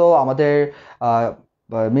পর্যন্ত আমাদের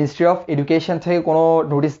মিনিস্ট্রি অফ এডুকেশন থেকে কোনো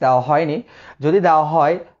নোটিশ দেওয়া হয়নি। যদি দেওয়া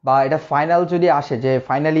হয় বা এটা ফাইনাল যদি আসে যে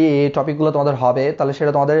ফাইনালি এই টপিকগুলো তোমাদের হবে, তাহলে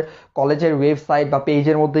সেটা তোমাদের কলেজের ওয়েবসাইট বা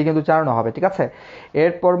পেজের মধ্যেই কিন্তু জানানো হবে, ঠিক আছে?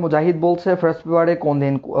 এরপর মুজাহিদ বলছে ফার্স্ট পেপারে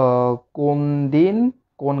কোন দিন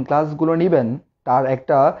কোন ক্লাসগুলো নেবেন তার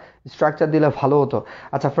একটা স্ট্রাকচার দিলে ভালো হতো।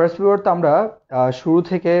 আচ্ছা, ফার্স্ট পেপার তো আমরা শুরু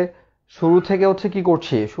থেকে হচ্ছে কি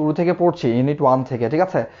করছি, শুরু থেকে পড়ছি ইউনিট 1 থেকে, ঠিক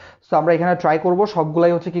আছে? সো আমরা এখানে ট্রাই করব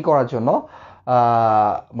সবগুলাই হচ্ছে কি করার জন্য,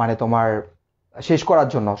 মানে তোমার শেষ করার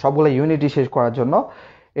জন্য, সবগুলো ইউনিটই শেষ করার জন্য।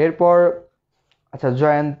 এরপর আচ্ছা,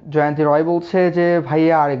 জয়ন্তী রয় বলছে যে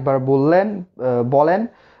ভাইয়া আরেকবার বলেন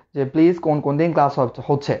যে প্লিজ কোন কোন দিন ক্লাস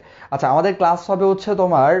হচ্ছে। আচ্ছা, আমাদের ক্লাস হবে হচ্ছে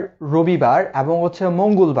তোমার রবিবার এবং হচ্ছে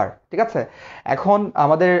মঙ্গলবার, ঠিক আছে? এখন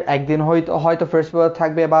আমাদের একদিন হয়তো ফার্স্ট পেপার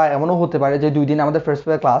থাকবে, বা এমনও হতে পারে যে 2 দিন আমাদের ফার্স্ট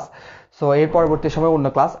পেপার ক্লাস, সো এর পরবর্তী সময় অন্য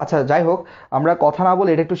ক্লাস। আচ্ছা, যাই হোক, আমরা কথা না বলে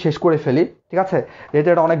এটা একটু শেষ করে ফেলি, ঠিক আছে? যেহেতু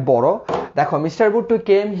এটা অনেক বড়। দেখো, মিস্টার বুট্টু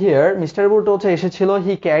কেম হিয়ার, মিস্টার বুট্টু হচ্ছে এসেছিল,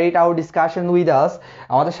 হি carried out discussion with us,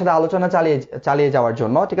 আমাদের সাথে আলোচনা চালিয়ে যাওয়ার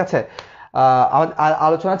জন্য, ঠিক আছে?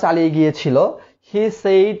 আলোচনা চালিয়ে গিয়েছিল। হি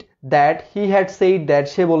হ্যাড সেইড দ্যাট,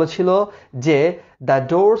 সে বলেছিল যে দ্য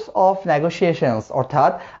ডোরস অফ নেগোসিয়েশনস,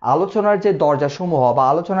 অর্থাৎ আলোচনার যে দরজা সমূহ বা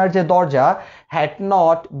আলোচনার যে দরজা, হ্যাড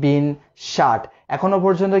নট বিন শাট, এখনো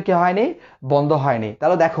পর্যন্ত কি হয়নি, বন্ধ হয়নি।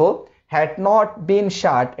 তাহলে দেখো, হ্যাড নট বিন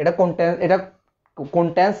শাট, এটা কোন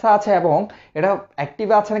টেন্সে আছে এবং এটা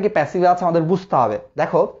অ্যাক্টিভে আছে নাকি প্যাসিভে আছে আমাদের বুঝতে হবে।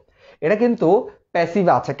 দেখো, এটা কিন্তু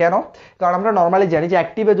প্যাসিভে আছে। কেন? কারণ আমরা নর্মালি জানি যে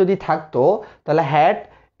অ্যাক্টিভে যদি থাকতো তাহলে হ্যাড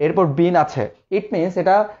এরপর বিন আছে, ইট মিনস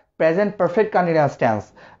এটা present perfect continuous tense,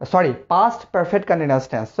 sorry past perfect continuous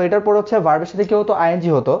tense. So এটার পর হচ্ছে ভার্বের সাথে কি হতো, আইএনজি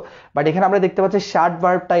হতো, বাট এখানে আমরা দেখতে পাচ্ছি শার্ট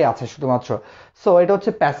ভার্বটাই আছে শুধুমাত্র। সো এটা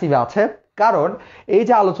হচ্ছে প্যাসিভে আছে, কারণ এই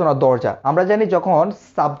যে আলোচনার দরজা, আমরা জানি যখন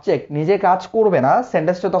সাবজেক্ট নিজে কাজ করবে না,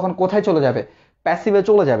 সেন্টেন্সটা তখন কোথায় চলে যাবে, প্যাসিভে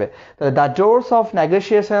চলে যাবে। তাহলে the doors of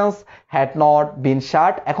negotiations had not been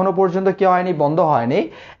শাট, এখনো পর্যন্ত কি হয়নি, বন্ধ হয়নি।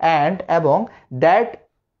 এবং that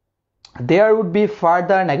there would be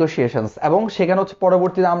further negotiations, এবং সেখানে হচ্ছে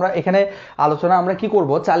পরবর্তীতে আমরা এখানে আলোচনা আমরা কি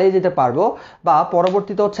করব, চালিয়ে যেতে পারবো, বা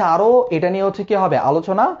পরবর্তীতে হচ্ছে আরো এটা নিয়ে হচ্ছে কি হবে,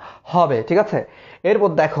 আলোচনা হবে, ঠিক আছে? এরপর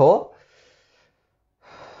দেখো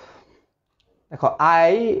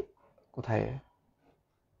আই কোথায়,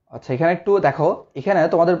 আচ্ছা এখানে একটু দেখো,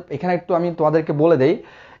 এখানে একটু আমি তোমাদেরকে বলে দেই,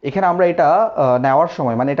 এখানে আমরা এটা নেওয়ার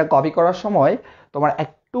সময়, মানে এটা কপি করার সময় তোমার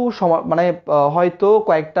একটু সময়, মানে হয়তো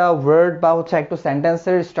কয়েকটা ওয়ার্ড বা হচ্ছে একটু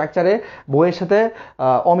সেন্টেন্সের স্ট্রাকচারে বইয়ের সাথে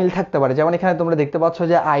অমিল থাকতে পারে। যেমন এখানে তোমরা দেখতে পাচ্ছ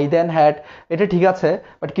যে আই দেন হ্যাড, এটা ঠিক আছে,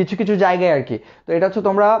 বাট কিছু কিছু জায়গায় আর কি, তো এটা হচ্ছে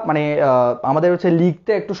তোমরা মানে আমাদের হচ্ছে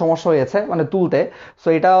লিখতে একটু সমস্যা হয়েছে, মানে তুলতে। সো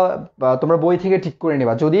এটা তোমরা বই থেকে ঠিক করে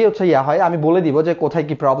নিবা, যদি হচ্ছে হয় আমি বলে দিব যে কোথায়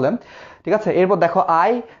কি প্রবলেম, ঠিক আছে? এরপর দেখো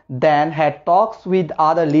I then had talks with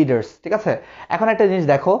other leaders, ঠিক আছে? এখন একটা জিনিস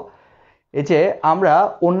দেখো, এই যে আমরা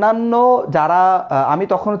অন্যান্য যারা আমি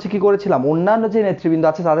তখন হচ্ছে কি করেছিলাম, অন্যান্য যে নেতৃবৃন্দ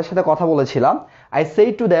আছে তাদের সাথে কথা বলেছিলাম। আই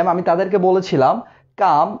সেই টু দেম, আমি তাদেরকে বলেছিলাম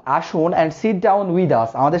কাম, আসুন, and sit down with us,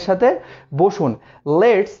 আমাদের সাথে বসুন।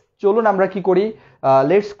 লেটস, চলুন আমরা কি করি,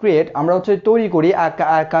 লেটস ক্রিয়েট, আমরা হচ্ছে তৈরি করি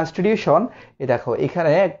কনস্টিটিউশন। এই দেখো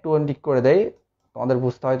এখানে একটু ঠিক করে দেই, তোমাদের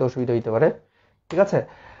বুঝতে হয়তো অসুবিধা হইতে পারে, ঠিক আছে?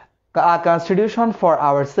 কনস্টিটিউশন ফর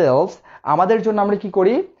আওয়ারসেলভস, আমাদের জন্য আমরা কি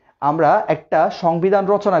করি, আমরা একটা সংবিধান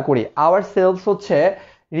রচনা করি। আওয়ারসেলভস হচ্ছে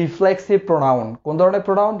রিফ্লেক্সিভ প্রোনাউন, কোন ধরনের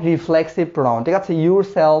প্রোনাউন, রিফ্লেক্সিভ প্রোনাউন, ঠিক আছে? Your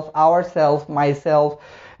self, our self, my self,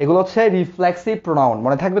 এগুলো হচ্ছে রিফ্লেক্সিভ প্রোনাউন,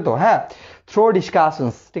 মনে থাকবে তো? হ্যাঁ, থ্রো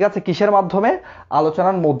ডিসকাশনস, ঠিক আছে? কিসের মাধ্যমে,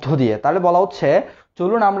 আলোচনার মধ্য দিয়ে। তাহলে বলা হচ্ছে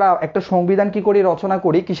চলুন আমরা একটা সংবিধান কি করি, রচনা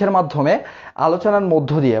করি, কিসের মাধ্যমে, আলোচনার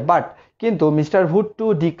মধ্য দিয়ে। বাট কিন্তু mister Bhutto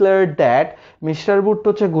declare that, mister Bhutto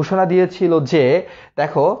হচ্ছে ঘোষণা দিয়েছিল যে,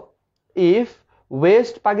 দেখো, ইফ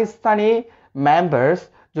ওয়েস্ট পাকিস্তানি মেম্বার্স,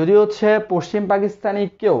 যদি হচ্ছে পশ্চিম পাকিস্তানি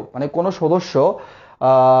কেউ, মানে কোনো সদস্য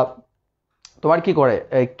তোমার কি করে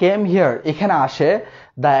কেম হিয়ার এখানে আসে,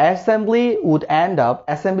 the assembly would end up,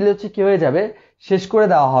 assembly হচ্ছে কি হয়ে যাবে, শেষ করে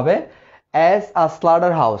দেওয়া হবে, অ্যাজ আ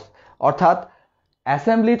স্লাডার হাউস, অর্থাৎ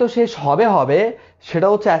অ্যাসেম্বলি তো শেষ হবে হবে, সেটা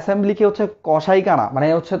হচ্ছে অ্যাসেম্বলিকে হচ্ছে কসাইখানা, মানে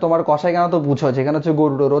হচ্ছে তোমার কসাইখানা তো বুঝো, যেখানে হচ্ছে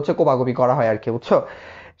গরুর হচ্ছে কোপাকুপি করা হয় আর কি, বুঝছো,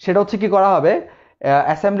 সেটা হচ্ছে কি করা হবে,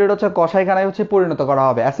 অ্যাসেম্বলির হচ্ছে কসাইখানায় হচ্ছে পরিণত করা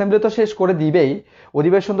হবে। অ্যাসেম্বলি তো শেষ করে দিবেই,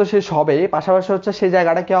 অধিবেশন তো শেষ হবেই, পাশাপাশি হচ্ছে সেই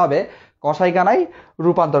জায়গাটা কি হবে, কসাইখানায়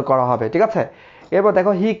রূপান্তর করা হবে, ঠিক আছে। এরপর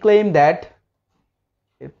দেখো হি ক্লেইম দ্যাট,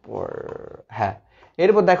 এরপর হ্যাঁ,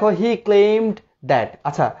 এরপর দেখো হি ক্লেইমড দ্যাট,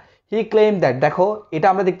 আচ্ছা হি ক্লেইম দ্যাট, দেখো এটা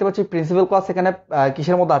আমরা দেখতে পাচ্ছি প্রিন্সিপাল ক্লজ এখানে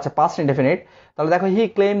কিসের মধ্যে আছে, পাস্ট ইনডেফিনিট। তাহলে দেখো হি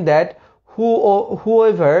claim that who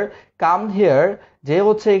whoever come here, যে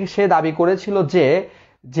হচ্ছে সে দাবি করেছিল যে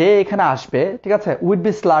যে এখানে আসবে, ঠিক আছে, উইড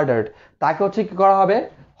বি স্লাডার্ড, তাকে হচ্ছে কি করা হবে,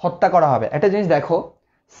 হত্যা করা হবে। একটা জিনিস দেখো,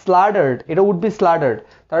 স্লাডার্ড, এটা উড বি স্লাডার্ড,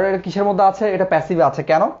 তাহলে এটা কিসের মধ্যে আছে, এটা প্যাসিভে আছে,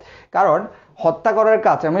 কেন, কারণ হত্যা করার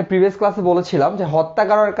কাজ, আমি প্রিভিয়াস ক্লাসে বলেছিলাম যে হত্যা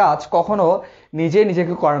করার কাজ কখনো নিজে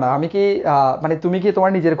নিজেকে করে না। আমি কি মানে তুমি কি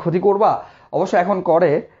তোমার নিজের ক্ষতি করবা, অবশ্য এখন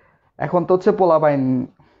করে, এখন তো হচ্ছে পোলাপাইন।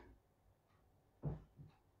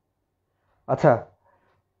 আচ্ছা,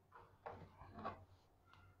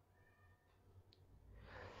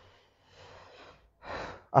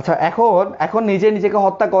 আচ্ছা এখন এখন নিজে নিজেকে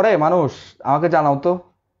হত্যা করে মানুষ, আমাকে জানাও তো।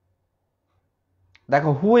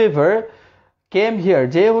 দেখো হুএভার কেম হিয়ার,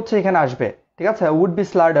 যে হচ্ছে এখানে আসবে, ঠিক আছে, উড বি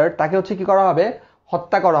স্লাডার, তাকে হচ্ছে কি করা হবে,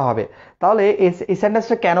 হত্যা করা হবে। তাহলে এই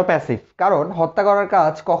সেন্টেন্সটা কেন প্যাসিভ, কারণ হত্যা করার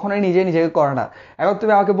কাজ কখনোই নিজে নিজেকে করে না। এখন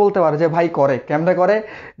তুমি আমাকে বলতে পারো যে ভাই করে কেমনে করে,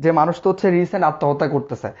 যে মানুষ তো হচ্ছে রিসেন্ট আত্মহত্যা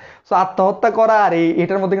করতেছে, সো আত্মহত্যা করা আর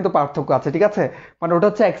এটার মধ্যে কিন্তু পার্থক্য আছে, ঠিক আছে, মানে ওটা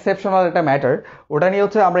হচ্ছে এক্সেপশনাল একটা ম্যাটার, ওটা নিয়ে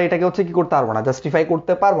হচ্ছে আমরা এটাকে হচ্ছে কি করতে পারবো না, জাস্টিফাই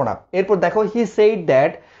করতে পারবো না। এরপর দেখো হি সেইড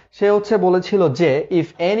দ্যাট, সে হচ্ছে বলেছিল যে if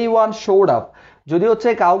any one showed up, যদি হচ্ছে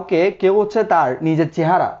কাউকে কেউ হচ্ছে তার নিজের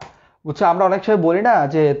চেহারা, বুঝছো, আমরা অনেক সময় বলি না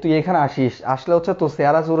যে তুই এখানে আসিস, আসলে হচ্ছে তো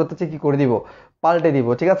চেহারা সুরত হচ্ছে কি করে দিব, পাল্টে দিব,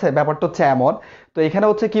 ঠিক আছে, ব্যাপারটা হচ্ছে এমন। তো এখানে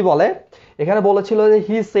হচ্ছে কি বলে, এখানে বলেছিল যে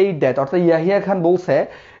হি সেইড দ্যাট, অর্থাৎ ইয়াহিয়া খান বলছে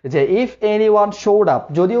যে if any one showed up,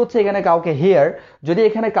 যদি হচ্ছে এখানে কাউকে হিয়ার, যদি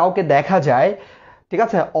এখানে কাউকে দেখা যায়, ঠিক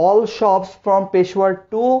আছে, all shops from Peshawar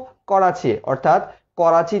two Karachi, অর্থাৎ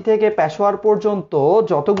করাচি থেকে পেশোয়ার পর্যন্ত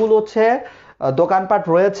যতগুলো হচ্ছে দোকানপাট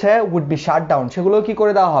রয়েছে উড বি শাট ডাউন, সেগুলো কি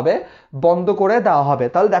করে দেওয়া হবে, বন্ধ করে দেওয়া হবে।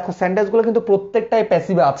 তাহলে দেখো সেন্টেন্সগুলো কিন্তু প্রত্যেকটাই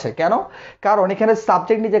প্যাসিভে আছে, কেন, কারণ এখানে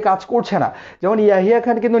সাবজেক্ট নিজে কাজ করছে না। যেমন ইয়াহিয়া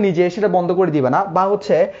খান কিন্তু নিজে সেটা বন্ধ করে দিবে না, বা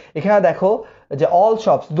হচ্ছে এখানে দেখো যে অল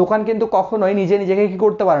শপস, দোকান কিন্তু কখনোই নিজে নিজেকে কি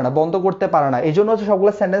করতে পারে না, বন্ধ করতে পারে না, এই জন্য হচ্ছে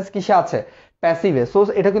সবগুলো সেন্টেন্স কিসে আছে, প্যাসিভে। সো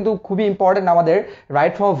এটা কিন্তু খুবই ইম্পর্টেন্ট আমাদের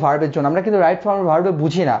রাইট ফর্ম অফ ভার্বের জন্য। আমরা কিন্তু রাইট ফর্ম অফ ভার্বে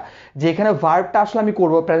বুঝি না যে এখানে ভার্বটা আসলে আমি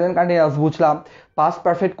করবো প্রেজেন্ট কন্টিনিউয়াস বুঝলাম, পাস্ট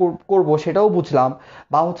পারফেক্ট করব সেটাও বুঝলাম,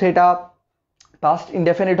 বা হচ্ছে এটা পাস্ট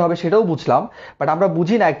ইনডেফিনিট হবে সেটাও বুঝলাম, বাট আমরা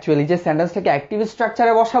বুঝি না অ্যাকচুয়ালি যে সেন্টেন্সটাকে অ্যাক্টিভ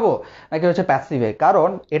স্ট্রাকচারে বসাবো নাকি হচ্ছে প্যাসিভে। কারণ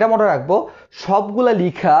এটা মনে রাখবো, সবগুলা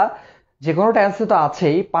লিখা যে কোনো টেন্সে তো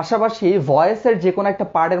আছেই, পাশাপাশি ভয়েসের যে কোনো একটা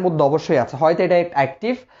পার্টের মধ্যে অবশ্যই আছে, হয়তো এটা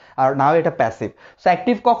অ্যাক্টিভ আর নাও এটা প্যাসিভ। সো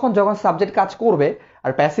অ্যাক্টিভ কখন, যখন সাবজেক্ট কাজ করবে,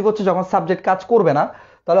 আর প্যাসিভ হচ্ছে যখন সাবজেক্ট কাজ করবে না।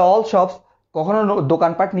 তাহলে অল শপস কখনো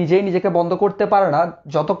দোকানপাট নিজেই নিজেকে বন্ধ করতে পারে না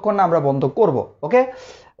যতক্ষণ না আমরা বন্ধ করব। ওকে,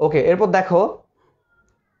 ওকে, এরপর দেখো,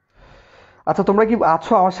 আচ্ছা তোমরা কি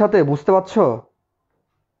আছো আমার সাথে, বুঝতে পারছো,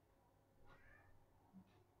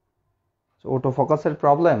 অটো ফোকাসের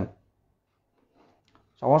প্রবলেম,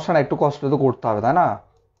 সমস্যা না, একটু কষ্ট তো করতে হবে তাই না।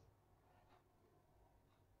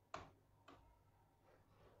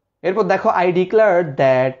 এরপর দেখো আই ডিক্লেয়ার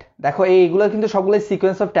দ্যাট, দেখো এইগুলো কিন্তু সবগুলো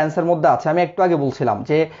সিকোয়েন্স অফ টেন্সের মধ্যে আছে। আমি একটু আগে বলছিলাম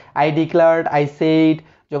যে আই ডিক্লেয়ার্ড, আই সেইড,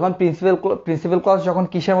 যখন প্রিন্সিপাল ক্লজ যখন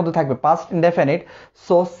কিসের মধ্যে থাকবে, পাস্ট ইনডেফিনিট,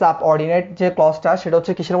 সো সাবঅর্ডিনেট যে ক্লজটা সেটা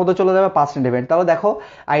হচ্ছে কিসের মধ্যে চলে যাবে, পাস্ট ইনডেফিনিট। তাহলে দেখো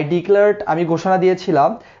আই ডিক্লেয়ার্ড, আমি ঘোষণা দিয়েছিলাম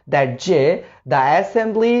দ্যাট যে the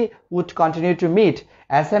assembly would continue to meet,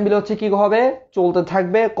 assembly হচ্ছে কি হবে, চলতে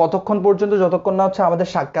থাকবে কতক্ষণ পর্যন্ত, যতক্ষণ না হচ্ছে আমাদের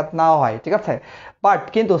সাক্ষাৎ নাও হয়, ঠিক আছে। বাট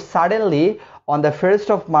কিন্তু suddenly on the 1st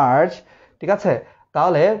of March, ঠিক আছে,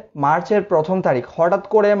 তাহলে মার্চের প্রথম তারিখ, হঠাৎ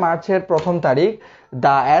করে মার্চের প্রথম তারিখ,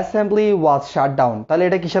 the assembly was shut down, তাহলে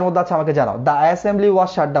এটা কিসের মধ্যে আছে আমাকে জানাও, the assembly was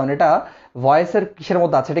shut down, এটা ভয়েসের কিসের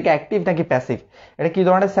মধ্যে আছে, এটা কি অ্যাক্টিভ নাকি প্যাসিভ, এটা কি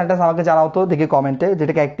ধরনের সেন্টেন্স আমাকে জানাও তো দেখি কমেন্টে,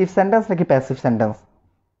 যেটা কি অ্যাক্টিভ সেন্টেন্স নাকি প্যাসিভ সেন্টেন্স।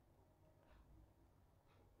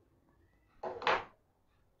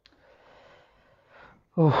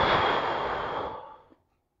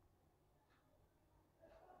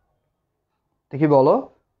 দেখি বলো।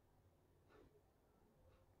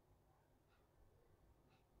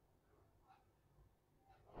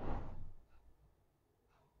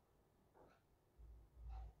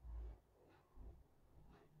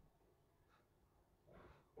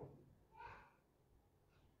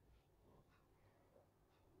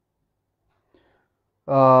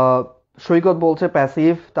 আহ, সৈকত বলছে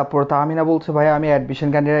প্যাসিভ। তারপর তাহমিনা বলছে ভাই আমি অ্যাডমিশন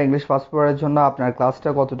ক্যান্ডিডেট, ইংলিশ ফার্স্ট পেপারের জন্য আপনার ক্লাসটা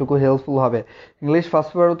কতটুকু হেল্পফুল হবে? ইংলিশ ফার্স্ট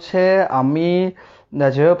পেপার হচ্ছে আমি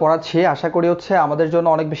যেভাবে পড়াচ্ছি আশা করি হচ্ছে আমাদের জন্য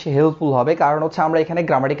অনেক বেশি হেল্পফুল হবে, কারণ হচ্ছে আমরা এখানে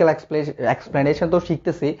গ্রামাটিক্যাল এক্সপ্লেনেশন তো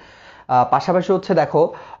শিখতেছি, পাশাপাশি হচ্ছে দেখো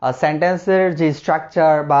সেন্টেন্সের যে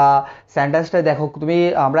স্ট্রাকচার বা সেন্টেন্সটা দেখো তুমি,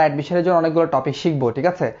 আমরা অ্যাডমিশনের জন্য অনেকগুলো টপিক শিখবো, ঠিক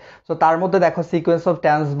আছে? তো তার মধ্যে দেখো সিকোয়েন্স অফ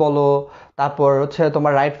টেন্স বলো, তারপর হচ্ছে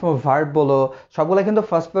তোমার রাইট ফ্রম ভার্ব বলো, সবগুলো কিন্তু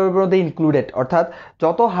ফার্স্ট পেপারের মধ্যে ইনক্লুডেড। অর্থাৎ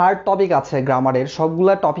যত হার্ড টপিক আছে গ্রামারের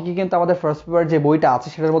সবগুলো টপিকই কিন্তু আমাদের ফার্স্ট পেপার যে বইটা আছে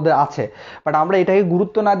সেটার মধ্যে আছে। বাট আমরা এটাকে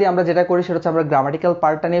গুরুত্ব না দিয়ে আমরা যেটা করি সেটা হচ্ছে আমরা গ্রামাটিক্যাল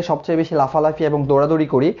পার্টটা নিয়ে সবচেয়ে বেশি লাফালাফি এবং দৌড়াদৌড়ি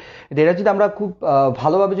করি। এটা যদি আমরা খুব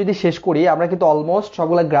ভালোভাবে যদি শেষ করি আমরা কিন্তু অলমোস্ট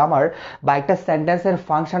সবগুলো গ্রামার বা একটা সেন্টেন্সের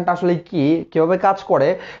ফাংশনটা আসলে কি, কিভাবে কাজ করে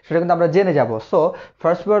সেটা কিন্তু আমরা জেনে যাব। সো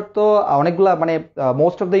ফার্স্ট পেপার তো অনেকগুলা মানে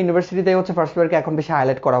মোস্ট অফ দ্য ইউনিভার্সিটিতে হচ্ছে ফার্স্ট পেপারকে এখন বেশি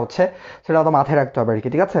হাইলাইট করা হচ্ছে, সেটা তো মাথায় রাখতে হবে আর কি,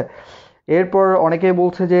 ঠিক আছে? এরপর অনেকেই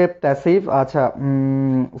বলছে যে প্যাসিভ। আচ্ছা,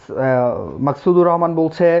 মাকসুদুর রহমান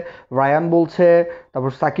বলছে, রায়ান বলছে,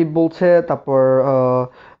 তারপর সাকিব বলছে, তারপর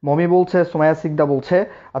মমি বলছে, সুমাইয়া সিকদা বলছে।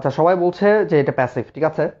 আচ্ছা, সবাই বলছে যে এটা প্যাসিভ, ঠিক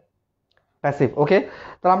আছে? প্যাসিভ, ওকে।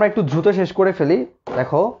 তাহলে আমরা একটু দ্রুত শেষ করে ফেলি।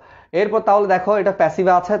 দেখো এরপর তাহলে দেখো এটা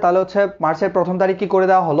প্যাসিভে আছে, তাহলে হচ্ছে মার্চের 1 তারিখ কি করে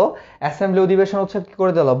দেওয়া হলো, অ্যাসেম্বলি অধিবেশন হচ্ছে কি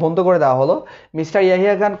করে দেওয়া হলো, বন্ধ করে দেওয়া হলো। Mister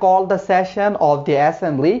Yahya Khan call the session of the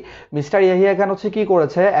assembly. Mister Yahya Khan হচ্ছে কি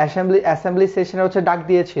করেছে, অ্যাসেম্বলি সেশনে হচ্ছে ডাক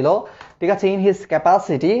দিয়েছিল, ঠিক আছে? ইন হিজ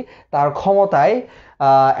ক্যাপাসিটি, তার ক্ষমতায়,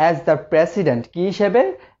 অ্যাজ দ্য প্রেসিডেন্ট, কি হিসেবে,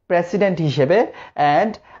 প্রেসিডেন্ট হিসেবে,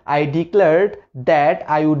 and I declared that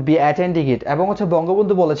I would be attending ইট। এবং হচ্ছে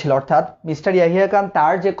বঙ্গবন্ধু বলেছিল, অর্থাৎ মিস্টার ইয়াহিয়া খান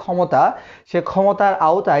তার যে ক্ষমতা, সে ক্ষমতার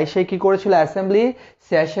আওতায় সে কি করেছিল, অ্যাসেম্বলি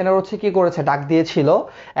সেশনের হচ্ছে কি করেছে, ডাক দিয়েছিল।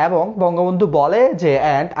 এবং বঙ্গবন্ধু বলে যে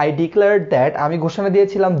অ্যান্ড আই ডিক্লেয়ার্ড দ্যাট, আমি ঘোষণা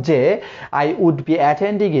দিয়েছিলাম যে আই উড বি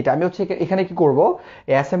অ্যাটেন্ডিং ইট, আমি হচ্ছে এখানে কি করব,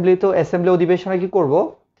 অ্যাসেম্বলি অধিবেশনে কি করব,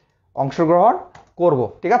 অংশগ্রহণ করব,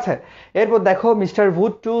 ঠিক আছে? এরপর দেখো mister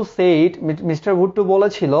ভুড two said, mister ভুড two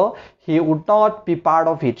বলেছিল he would not be part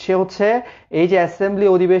of it, সে হচ্ছে এই যে অ্যাসেম্বলি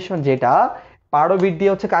অধিবেশন যেটা, পার্ট অফ ইট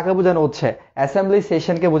দিয়ে হচ্ছে কাকে বোঝানো হচ্ছে, অ্যাসেম্বলি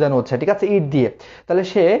সেশনকে বোঝানো হচ্ছে, ঠিক আছে, ইট দিয়ে। তাহলে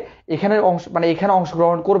সে এখানে মানে এখানে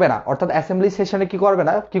অংশগ্রহণ করবে না, অর্থাৎ অ্যাসেম্বলি সেশনে কি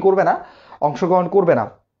করবে না, অংশগ্রহণ করবে না।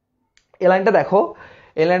 এই লাইনটা দেখো,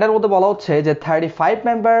 এই লাইনটার মধ্যে বলা হচ্ছে যে 35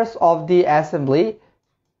 মেম্বার্স অফ দি অ্যাসেম্বলি,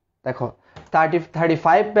 দেখো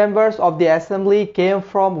 35 members of the assembly came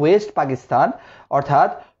from West Pakistan, অর্থাৎ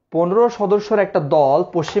 15 সদস্যের একটা দল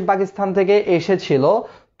পশ্চিম পাকিস্তান থেকে এসেছিল,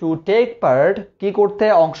 টু টেক পার্ট, কি করতে,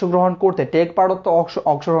 অংশগ্রহণ করতে, টেক পার্ট অর্থ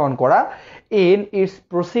অংশগ্রহণ করা, ইন ইটস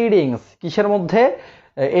প্রসিডিংস, কিসের মধ্যে,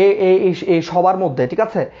 এই সবার মধ্যে, ঠিক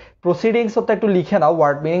আছে? প্রসিডিংস অর্থ একটু লিখে নাও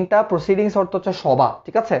ওয়ার্ড মিনিংটা, প্রসিডিংস অর্থ হচ্ছে সভা,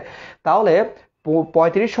 ঠিক আছে? তাহলে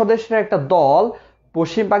 35 সদস্যের একটা দল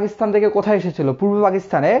পশ্চিম পাকিস্তান থেকে কোথায় এসেছিল, পূর্ব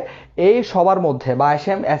পাকিস্তানে, এই সবার মধ্যে বা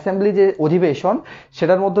অ্যাসেম্বলি যে অধিবেশন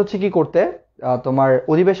সেটার মধ্যে হচ্ছে কি করতে, তোমার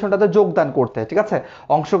অধিবেশনটাতে যোগদান করতে, ঠিক আছে,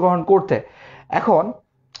 অংশগ্রহণ করতে। এখন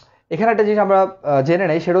এখানে একটা জিনিস আমরা জেনে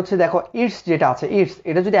নেই, সেটা হচ্ছে দেখো ইটস যেটা আছে, ইটস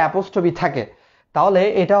এটা যদি অ্যাপোস্ট্রফি থাকে তাহলে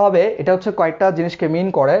এটা হবে, এটা হচ্ছে কয়েকটা জিনিসকে মিন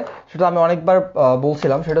করে, সেটা আমি অনেকবার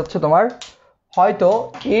বলছিলাম, সেটা হচ্ছে তোমার হয়তো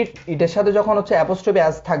ইটের সাথে যখন হচ্ছে অ্যাপোস্ট্রফি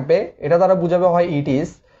অ্যাস থাকবে এটা দ্বারা বোঝাবে হয় ইট ইজ,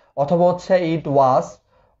 অথবা হচ্ছে ইট ওয়াজ,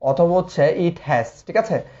 অথবা হচ্ছে ইট হ্যাজ, ঠিক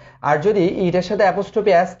আছে? আর যদি ইটের সাথে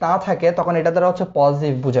অ্যাপোস্ট্রফি অ্যাস না থাকে তখন এটা দ্বারা হচ্ছে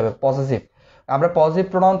পজিটিভ বুঝাবে, পজিটিভ। আমরা পজিটিভ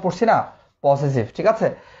প্রোনাউন পড়ছি না, পজিটিভ, ঠিক আছে?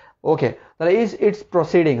 ওকে, তাহলে ইজ ইটস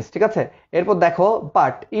প্রসিডিংস, ঠিক আছে? এরপর দেখো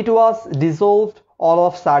but it was dissolved all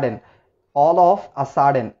of a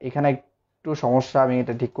sudden, এখানে একটু সমস্যা, আমি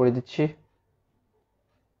এটা ঠিক করে দিচ্ছি।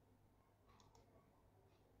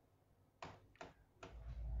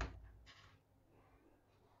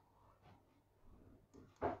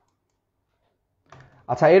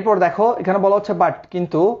 আচ্ছা, এরপর দেখো এখানে বলা হচ্ছে বাট,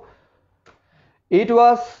 কিন্তু ইট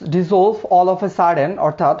ওয়াজ dissolve all of a sudden,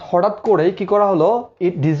 অর্থাৎ হঠাৎ করে কি করা হলো,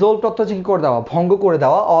 ইট ডিসলভ অর্থ হচ্ছে কি করে দেওয়া, ভঙ্গ করে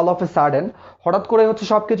দেওয়া, অল অফ এ সাডেন হঠাৎ করে হচ্ছে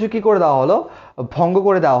সবকিছু কি করে দেওয়া হলো, ভঙ্গ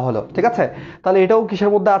করে দেওয়া হলো, ঠিক আছে? তাহলে এটাও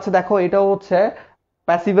কিসের মধ্যে আছে, দেখো এটাও হচ্ছে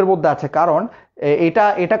প্যাসিভের মধ্যে আছে, কারণ এটা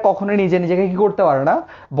এটা কখনোই নিজে নিজেকে কি করতে পারে না,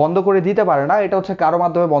 বন্ধ করে দিতে পারে না, এটা হচ্ছে কারো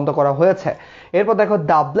মাধ্যমে বন্ধ করা হয়েছে। এরপর দেখো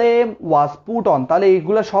the blame was put on, তাহলে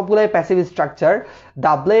এইগুলো সবগুলাই passive structure.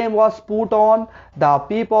 The blame was put on the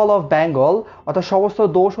people of Bengal, অর্থাৎ সমস্ত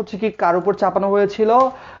দোষ হচ্ছে কি কার উপর চাপানো হয়েছিল,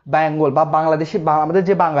 বেঙ্গল বা বাংলাদেশি, আমাদের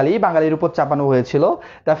যে বাঙালির উপর চাপানো হয়েছিল।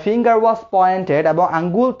 দ্য ফিঙ্গার ওয়াজ পয়েন্টেড, এবং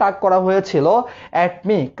আঙ্গুল তাক করা হয়েছিল, অ্যাট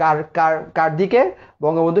মি, কার কার কার দিকে,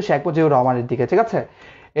 বঙ্গবন্ধু শেখ মুজিবুর রহমানের দিকে, ঠিক আছে?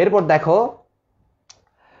 এরপর দেখো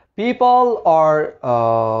পিপল অর,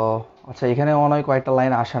 আচ্ছা এখানে মনে হয় কয়েকটা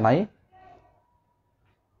লাইন আসা নাই,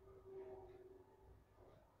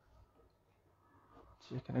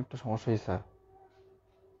 এখানে একটু সমস্যা হয়েছে।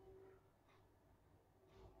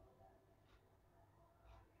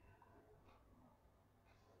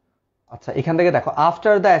 আচ্ছা এখান থেকে দেখো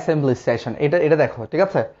আফটার দ্য অ্যাসেম্বলি সেশন, এটা দেখো ঠিক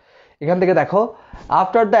আছে, এখান থেকে দেখো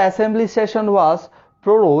after the assembly session was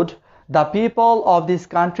প্রোরোড the people of this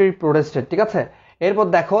country protested, ঠিক আছে। এরপর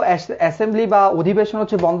দেখো অ্যাসেম্বলি বা অধিবেশন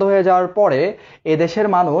হচ্ছে বন্ধ হয়ে যাওয়ার পরে এদেশের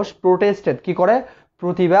মানুষ প্রোটেস্টেড কি করে,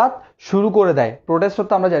 প্রতিবাদ শুরু করে দেয়। প্রোটেস্ট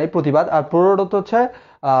তো আমরা জানি প্রতিবাদ, আর প্রোরোড হচ্ছে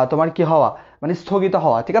তোমার কি হওয়া, মানে স্থগিত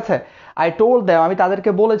হওয়া, ঠিক আছে। আই টোল্ড দেম, আমি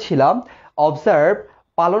তাদেরকে বলেছিলাম, অবজার্ভ,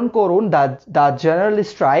 পালন করুন, দ্য জেনারেল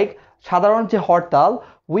স্ট্রাইক, সাধারণ যে হরতাল,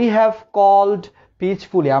 উই হ্যাভ কল্ড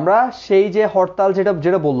পিচফুলি, আমরা সেই যে হরতাল যেটা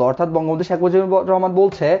যেটা বললো, অর্থাৎ বঙ্গবন্ধু শেখ মুজিবুর রহমান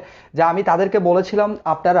বলছে যে আমি তাদেরকে বলেছিলাম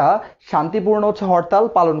আপনারা শান্তিপূর্ণ হচ্ছে হরতাল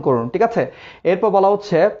পালন করুন, ঠিক আছে। এরপর বলা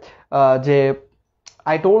হচ্ছে যে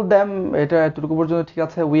আই টোল্ড দ্যাম, এটা এতটুকু পর্যন্ত ঠিক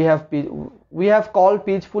আছে, we have called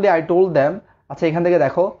peacefully I told them. আচ্ছা এখান থেকে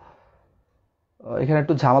দেখো এখানে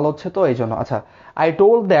একটু ঝামেলা হচ্ছে তো এই জন্য। আচ্ছা, I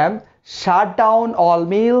told them shut down all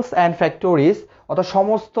mills and factories, অর্থাৎ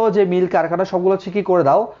সমস্ত যে মিল কারখানা সবগুলো হচ্ছে কি করে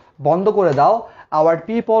দাও, বন্ধ করে দাও। Hour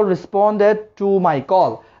people responded to my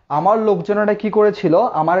call, আমার লোকজনেরা কি করেছিল,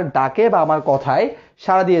 আমার ডাকে বা আমার কথায়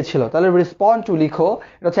সাড়া দিয়েছিল। তাহলে রেসপন্ড টু লিখো,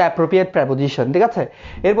 এটা হচ্ছে অ্যাপ্রোপ্রিয়েট প্রেপোজিশন, ঠিক আছে।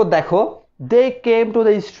 এরপর দেখো দে came to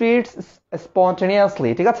the streets spontaneously,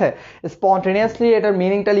 ঠিক আছে। স্পন্টেনিয়াসলি এটার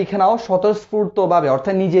মিনিংটা লিখে নাও স্বতঃস্ফূর্তভাবে,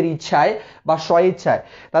 অর্থাৎ নিজের ইচ্ছায় বা স্বইচ্ছায়।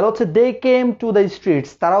 তাহলে হচ্ছে দে কেম টু দ্য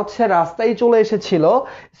স্ট্রিটস, তারা হচ্ছে রাস্তায় চলে এসেছিল,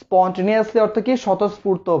 স্পন্টেনিয়াসলি অর্থ কি,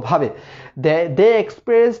 স্বতঃস্ফূর্তভাবে। দে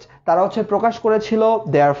এক্সপ্রেসড, তারা হচ্ছে প্রকাশ করেছিল,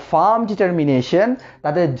 দেয়ার ফার্ম ডিটারমিনেশন,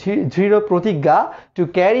 তাদের দৃঢ় প্রতিজ্ঞা, to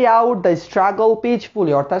carry out the struggle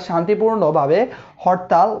peacefully, অর্থাৎ শান্তিপূর্ণভাবে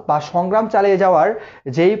হরতাল বা সংগ্রাম চালিয়ে যাওয়ার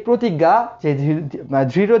যেই প্রতিজ্ঞা, যে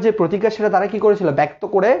দৃঢ় যে প্রতিজ্ঞা, সেটা তারা কি করেছিল, ব্যক্ত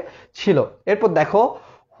করেছিল। এরপর দেখো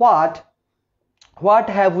what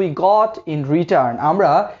have we got in return,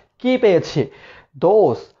 আমরা কি পেয়েছি,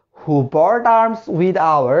 those who board arms with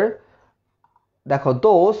our, দেখো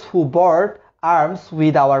those who board arms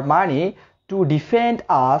with our money to defend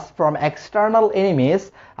us from external enemies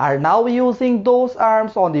are now using those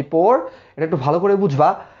arms on the poor, এটা একটু ভালো করে বুঝবা।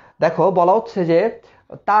 দেখো বলা হচ্ছে যে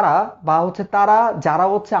তারা বা হচ্ছে তারা যারা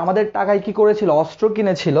হচ্ছে আমাদের টাকায় কি করেছিল, অস্ত্র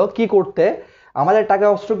কিনেছিল, কি করতে, আমাদের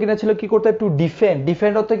টাকায় অস্ত্র কিনেছিল কি করতে, টু ডিফেন্ড,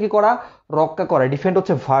 ডিফেন্ড হচ্ছে কি করা, রক্ষা করে, ডিফেন্ড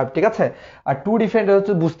হচ্ছে ভার্ব, ঠিক আছে। আর টু ডিফেন্ড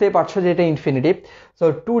হচ্ছে বুঝতেই পারছো যে এটা ইনফিনিটিভ। সো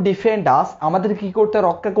টু ডিফেন্ড আস, আমাদের কি করতে,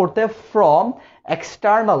 রক্ষা করতে, ফ্রম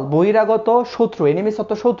এক্সটার্নাল, বহিরাগত শত্রু, এনিমিস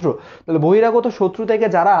অর্থ শত্রু, তাহলে বহিরাগত শত্রু থেকে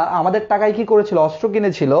যারা আমাদের টাকায় কি করেছিল, অস্ত্র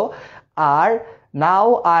কিনেছিল, আর নাও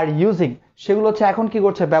আর ইউজিং, সেগুলো হচ্ছে এখন কি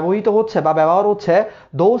করছে, ব্যবহৃত হচ্ছে বা ব্যবহার হচ্ছে,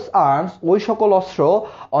 দোজ আর্মস, ওই সকল অস্ত্র,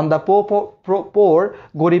 অন দ্য পোর,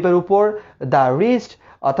 গরিবের উপর, দ্য রিস্ট,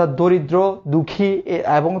 অর্থাৎ দরিদ্র দুঃখী,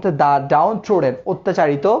 এবং হচ্ছে দ্য ডাউন ট্রোডেন,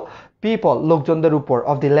 অত্যাচারিত, পিপল, লোকজনদের উপর,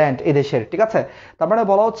 অফ দি ল্যান্ড, এদেশের, ঠিক আছে। তার মানে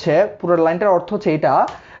বলা হচ্ছে পুরো লাইনটার অর্থ হচ্ছে এটা,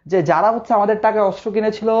 যে যারা হচ্ছে আমাদের টাকায় অস্ত্র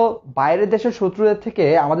কিনেছিল বাইরের দেশের শত্রুদের থেকে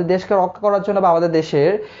আমাদের দেশকে রক্ষা করার জন্য, বা আমাদের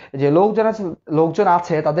দেশের যে লোকজন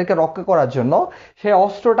আছে তাদেরকে রক্ষা করার জন্য, সেই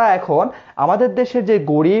অস্ত্রটা এখন আমাদের দেশের যে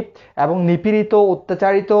গরিব এবং নিপীড়িত,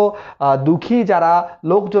 অত্যাচারিত, দুঃখী যারা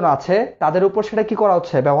লোকজন আছে তাদের উপর সেটা কি করা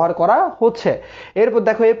হচ্ছে, ব্যবহার করা হচ্ছে। এরপর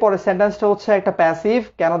দেখো এর পরের সেন্টেন্সটা হচ্ছে একটা প্যাসিভ,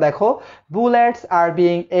 কেন দেখো, বুলেটস আর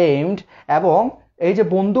বিং এইমড, এবং এই যে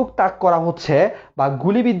বন্দুক তাক করা হচ্ছে বা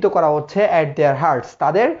গুলিবিদ্ধ করা হচ্ছে, অ্যাট দেয়ার হার্টস,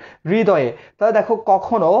 তাদের হৃদয়ে। তাহলে দেখো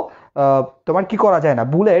কখনো তোমার কি করা যায় না,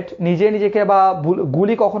 বুলেট নিজে নিজেকে, বা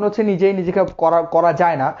গুলি কখনো হচ্ছে নিজেই নিজেকে করা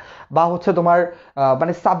যায় না, বা হচ্ছে তোমার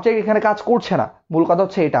মানে সাবজেক্ট এখানে কাজ করছে না, মূল কথা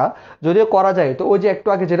হচ্ছে এটা। যদিও করা যায়, তো ওই যে একটু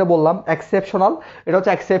আগে যেটা বললাম এক্সেপশনাল, এটা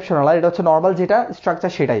হচ্ছে এক্সেপশনাল, আর এটা হচ্ছে নর্মাল যেটা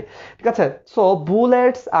স্ট্রাকচার সেটাই, ঠিক আছে। So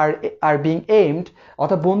bullets are being aimed,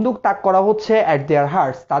 অর্থাৎ বন্দুক তাক করা হচ্ছে, অ্যাট দেয়ার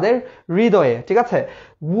হার্টস, তাদের হৃদয়ে, ঠিক আছে।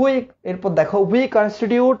 উই, এরপর দেখো we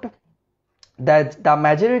constitute the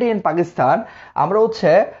majority in Pakistan, আমরা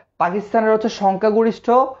হচ্ছে পাকিস্তানের হচ্ছে সংখ্যাগরিষ্ঠ,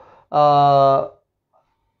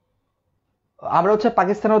 আমরা হচ্ছে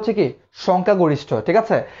পাকিস্তানের হচ্ছে কি সংখ্যাগরিষ্ঠ, ঠিক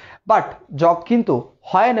আছে। বাট কিন্তু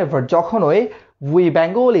হয় নেভার, যখন ওই উই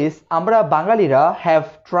বেঙ্গলিস, আমরা বাঙালিরা, হ্যাভ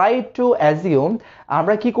ট্রাইড টু অ্যাজিউম,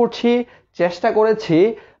 আমরা কি করছি, চেষ্টা করেছি,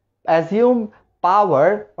 অ্যাজিউম পাওয়ার,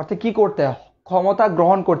 অর্থাৎ কি করতে, ক্ষমতা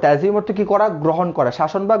গ্রহণ করতে, অ্যাজিউম অর্থ কি করা, গ্রহণ করা,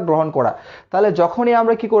 শাসন বা গ্রহণ করা। তাহলে যখনই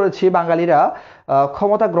আমরা কি করেছি, বাঙালিরা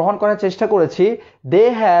ক্ষমতা গ্রহণ করার চেষ্টা করেছি, দে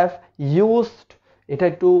হ্যাভ ইউজড, এটা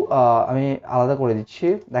একটু আমি আলাদা করে দিচ্ছি,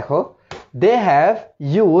 দেখো দে হ্যাভ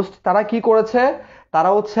ইউজড, তারা কি করেছে, তারা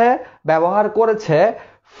হচ্ছে ব্যবহার করেছে,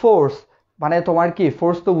 ফোর্স, মানে তোমার কি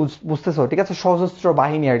ফোর্স তো বুঝতেছো, ঠিক আছে, সশস্ত্র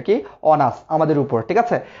বাহিনী আর কি, অনাস, আমাদের উপর, ঠিক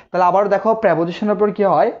আছে। তাহলে আবার দেখো প্রেপোজিশনের পর কি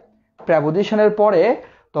হয়, প্রেপোজিশনের পরে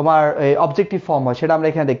তোমার অবজেক্টিভ ফর্ম হয়, সেটা আমরা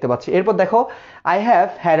এখানে দেখতে পাচ্ছি। এরপর দেখো I have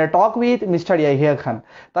had a talk with mister Yahya Khan.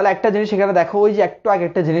 তাহলে একটা জিনিস এখানে দেখো, ওই যে একটু আগে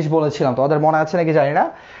একটা জিনিস বলেছিলাম, তোমাদের মনে আছে নাকি জানি না,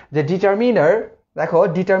 যে ডিটারমিনার, দেখো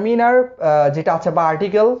ডিটারমিনার যেটা আছে বা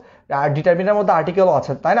আর্টিকেল, আর ডিটারমিনার মধ্যে আর্টিকেলও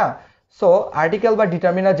আছে, তাই না? সো আর্টিকেল বা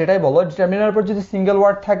ডিটারমিনার যেটাই বলো, ডিটারমিনার উপর যদি সিঙ্গেল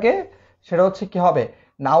ওয়ার্ড থাকে সেটা হচ্ছে কি হবে,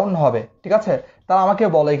 নাউন হবে, ঠিক আছে? তাহলে আমাকে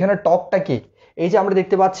বলো এখানে টকটা কি? এই যে আমরা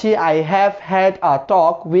দেখতে পাচ্ছি I have had a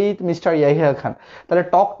talk with mister Yahya Khan, তাহলে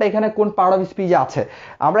টকটা এখানে কোন পার্ট অফ স্পিচে আছে?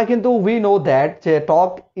 আমরা কিন্তু উই নো দ্যাট যে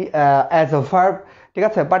টক অ্যাজ আ ভার্ব, ঠিক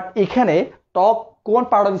আছে, বাট এখানে টক কোন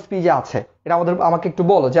পার্ট অফ স্পিচে আছে এটা আমাকে একটু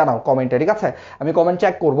বলো, জানাও কমেন্টে, ঠিক আছে? আমি কমেন্ট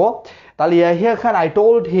চেক করব। তাহলে Yahya Khan, I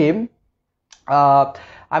told him,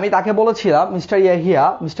 আমি তাকে বলেছিলাম mister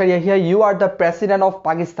Yahya you are the president of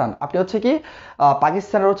Pakistan, আপনি হচ্ছে কি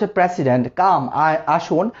পাকিস্তানের হচ্ছে প্রেসিডেন্ট, কাম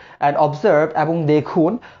আসুন অ্যান্ড অবজার্ভ এবং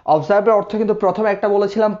দেখুন। অবজার্ভের অর্থ কিন্তু প্রথমে একটা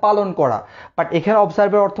বলেছিলাম পালন করা, বাট এখানে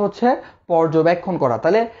অবজার্ভের অর্থ হচ্ছে পর্যবেক্ষণ করা।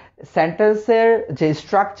 তাহলে সেন্টেন্সের যে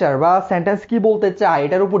স্ট্রাকচার বা সেন্টেন্স কি বলতে চায়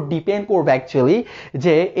এটার উপর ডিপেন্ড করবে অ্যাকচুয়ালি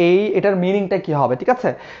যে এটার মিনিংটা কি হবে, ঠিক আছে?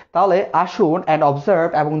 তাহলে আসুন অ্যান্ড অবজার্ভ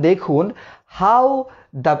এবং দেখুন how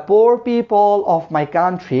the poor people of my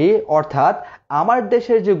country, অর্থাৎ আমার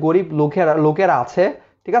দেশের যে গরিব লোকেরা আছে,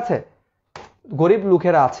 ঠিক আছে, গরিব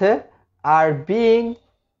লোকেরা আছে, are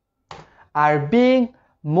being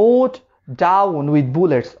mood down with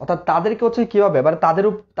bullets, অর্থাৎ তাদেরকে হচ্ছে কিভাবে, মানে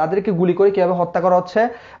তাদেরকে গুলি করে কিভাবে হত্যা করা হচ্ছে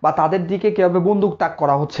বা তাদের দিকে কিভাবে বন্দুক তাক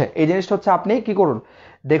করা হচ্ছে, এই জিনিসটা হচ্ছে আপনি কি করুন,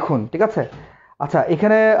 দেখুন, ঠিক আছে? আচ্ছা,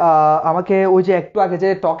 এখানে আমাকে ওই যে একটু আগে যে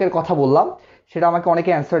টকের কথা বললাম সেটা আমাকে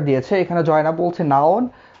অনেকে অ্যান্সার দিয়েছে। এখানে জয়না বলছে নাউন,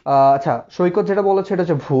 আচ্ছা সৈকত যেটা বলেছে এটা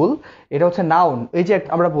হচ্ছে ভুল, এটা হচ্ছে নাউন। এই যে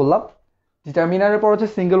আমরা বললাম ডিটারমিনারের পর হচ্ছে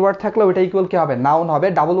সিঙ্গেল ওয়ার্ড থাকলে ওইটা ইকুয়াল কি হবে, নাউন হবে,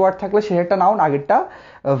 ডাবল ওয়ার্ড থাকলে সেটা নাউন, আগেরটা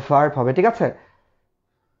ভার্ব হবে, ঠিক আছে?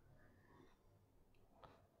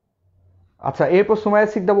 আচ্ছা, এরপর সুমাইয়া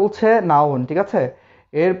সিকদা বলছে নাউন, ঠিক আছে?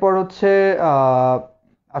 এরপর হচ্ছে আহ,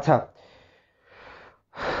 আচ্ছা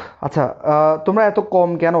আচ্ছা, তোমরা এত কম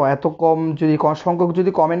কেন, এত কম যদি সংখ্যক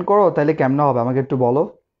যদি কমেন্ট করো তাহলে কেমনে হবে আমাকে একটু বলো,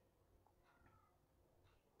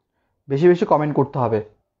 বেশি বেশি কমেন্ট করতে হবে।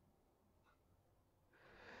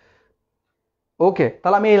 ওকে,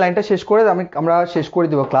 তাহলে আমি এই লাইনটা শেষ করে আমরা শেষ করে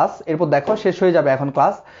দিব ক্লাস। এরপর দেখো শেষ হয়ে যাবে এখন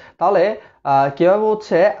ক্লাস। তাহলে কিভাবে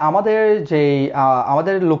হচ্ছে আমাদের যেই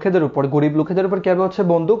আমাদের লোকেদের উপর, গরিব লোকেদের উপর কিভাবে হচ্ছে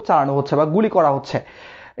বন্দুক চালানো হচ্ছে বা গুলি করা হচ্ছে,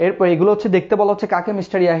 এরপর এগুলো হচ্ছে দেখতে বলা হচ্ছে কাকে,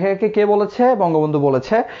 মিস্টার ইয়াহিয়াকে। কে বলেছে? বঙ্গবন্ধু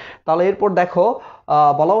বলেছে। তাহলে এরপর দেখো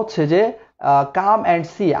বলা হচ্ছে যে কাম অ্যান্ড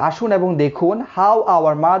সি, আসুন এবং দেখুন, how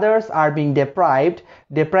hour mother's are being deprived.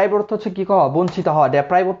 Deprive অর্থ হচ্ছে কি হওয়া, বঞ্চিত হওয়া,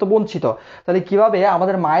 ডেপ্রাইভ অর্থ বঞ্চিত। তাহলে কিভাবে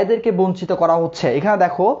আমাদের মায়েদেরকে বঞ্চিত করা হচ্ছে, এখানে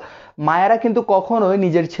দেখো মায়েরা কিন্তু কখনোই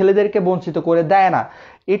নিজের ছেলেদেরকে বঞ্চিত করে দেয় না।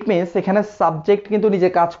 ইট মিনস এখানে সাবজেক্ট কিন্তু নিজে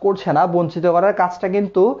কাজ করছে না, বঞ্চিত করার কাজটা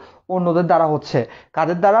কিন্তু অন্যদের দ্বারা হচ্ছে।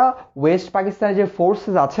 কাদের দ্বারা? ওয়েস্ট পাকিস্তানের যে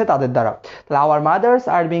ফোর্সেস আছে তাদের দ্বারা। তাহলে hour mother's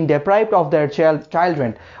are being deprived of their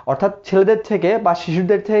চাইল্ড্রেন, অর্থাৎ ছেলেদের থেকে বা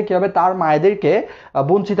শিশুদের থেকে কিভাবে তার মায়েদেরকে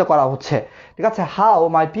বঞ্চিত করা হচ্ছে, ঠিক আছে? How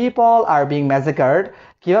my people are being ম্যাসেকার্ড,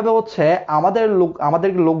 কিভাবে হচ্ছে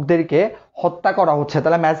আমাদের লোকদেরকে হত্যা করা হচ্ছে।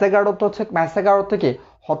 তাহলে ম্যাসেকার অর্থ কি,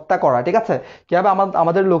 হত্যা করা, ঠিক আছে? কিভাবে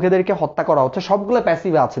আমাদের লোকেদেরকে হত্যা করা হচ্ছে, সবগুলো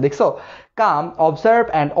প্যাসিভে আছে, দেখছো? কাম observe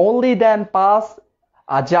and only then pass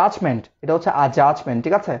a judgement, এটা হচ্ছে আ জাজমেন্ট,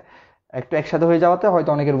 ঠিক আছে? একটু একসাথে হয়ে যাওয়াতে হয়তো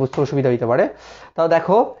অনেকের বুঝতে অসুবিধা হতে পারে। তাহলে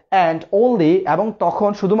দেখো অ্যান্ড অনলি, এবং তখন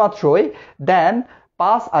শুধুমাত্রই, দেন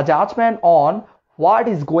pass a judgement on what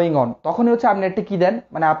is going on, তখনই হচ্ছে আপনি একটা কি দেন,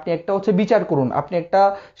 মানে আপনি একটা হচ্ছে বিচার করুন, আপনি একটা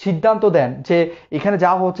সিদ্ধান্ত দেন যে এখানে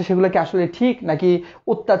যা হচ্ছে সেগুলো কি আসলে ঠিক নাকি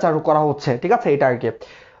অত্যাচার করা হচ্ছে, ঠিক আছে? এটা আর কি।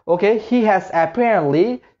 ওকে, he has apparently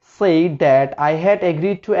said that I had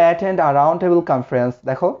agreed to attend a round table conference,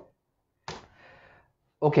 দেখো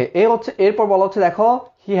ওকে, এরপর বলা হচ্ছে দেখো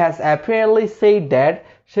he has apparently said that,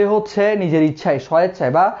 সে হচ্ছে নিজের ইচ্ছায়,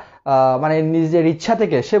 স্বেচ্ছায় বা মানে নিজের ইচ্ছা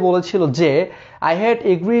থেকে সে বলেছিল যে I had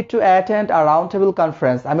agreed to attend a round table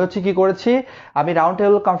conference, আমি হচ্ছে কি করেছি, আমি রাউন্ড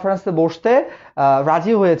টেবিল কনফারেন্সে বসতে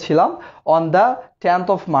রাজি হয়েছিলাম on the 10th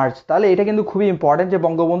of March। তাহলে এটা কিন্তু খুবই ইম্পর্টেন্ট যে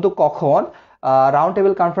বঙ্গবন্ধু কখন রাউন্ড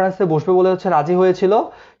টেবিল কনফারেন্সে বসবে বলে হচ্ছে রাজি হয়েছিল,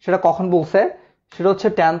 সেটা কখন বলছে, সেটা হচ্ছে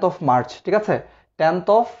 10th of March, ঠিক আছে? 10th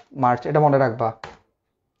of March, এটা মনে রাখবা,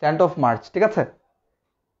 10th of March, ঠিক আছে?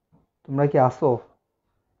 তোমরা কি আসো?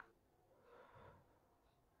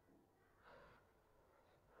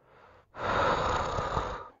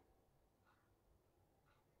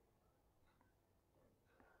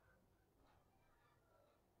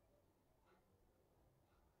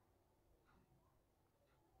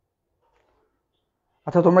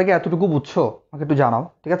 আচ্ছা, তোমরা কি এতটুকু বুঝছো? আমাকে একটু জানাও,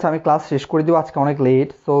 ঠিক আছে? আমি ক্লাস শেষ করে দিব, আজকে অনেক লেট,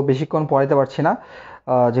 সো বেশিক্ষণ পড়াইতে পারছি না।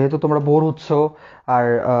 যেহেতু তোমরা বোর হচ্ছ, আর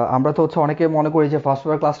আমরা তো হচ্ছে অনেকে মনে করি যে ফার্স্ট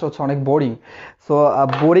পেপার ক্লাসটা হচ্ছে অনেক বোরিং। সো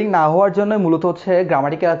বোরিং না হওয়ার জন্য মূলত হচ্ছে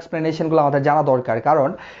গ্রামাটিক্যাল এক্সপ্লেনেশনগুলো আমাদের জানা দরকার, কারণ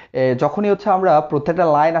যখনই হচ্ছে আমরা প্রত্যেকটা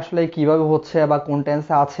লাইন আসলে কিভাবে হচ্ছে বা কোন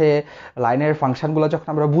টেন্সে আছে, লাইনের ফাংশনগুলো যখন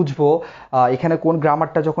আমরা বুঝবো, এখানে কোন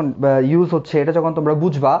গ্রামারটা যখন ইউজ হচ্ছে এটা যখন তোমরা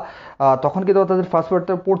বুঝবা, তখন কিন্তু তাদের ফার্স্ট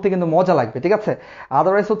পেপারটা পড়তে কিন্তু মজা লাগবে, ঠিক আছে?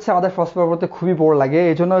 আদারওয়াইজ হচ্ছে আমাদের ফার্স্ট পেপার পড়তে খুবই বোর লাগে।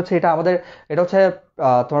 এই জন্য হচ্ছে এটা হচ্ছে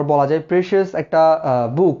তোমার বলা যায় প্রেশিয়াস একটা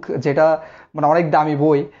বুক, যেটা মানে অনেক দামি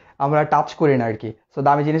বই, আমরা টাচ করি না আর কি। সো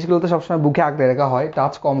দামি জিনিসগুলো তো সবসময় বুকে আঁকড়ে রাখা হয়,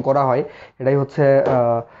 টাচ কম করা হয়, এটাই হচ্ছে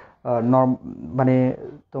নর্ম মানে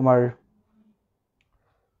তোমার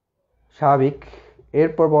স্বাভাবিক।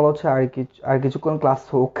 এরপর বলা হচ্ছে আর কিছুক্ষণ ক্লাস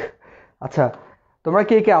হোক। আচ্ছা, তোমরা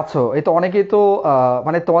কে কে আছো? এই তো অনেকেই তো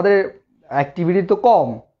মানে তোমাদের অ্যাক্টিভিটি তো কম।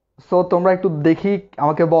 সো তোমরা একটু দেখি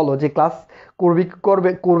আমাকে বলো যে ক্লাস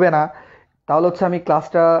করবে না, তাহলে হচ্ছে আমি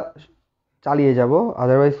ক্লাসটা চালিয়ে যাব,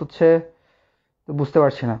 আদারওয়াইজ হচ্ছে তো বুঝতে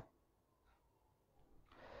পারছি না।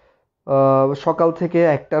 সকাল থেকে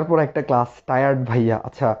একটার পর একটা ক্লাস, টায়ার্ড ভাইয়া।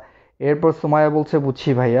 আচ্ছা, এরপর সুমাইয়া বলছে বুঝছি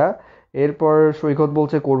ভাইয়া। এরপর সৈকত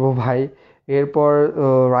বলছে করব ভাই। এরপর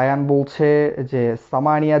রায়ান বলছে যে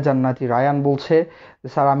সামানিয়া জান্নাতি, রায়ান বলছে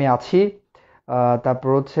স্যার আমি আছি। তারপর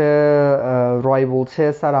হচ্ছে রয় বলছে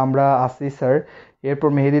স্যার আমরা আছি স্যার। এরপর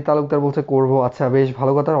মেহেদি তালুকদার বলছে করব। আচ্ছা, বেশ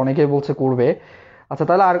ভালো কথা, অনেকেই বলছে করবে। আচ্ছা,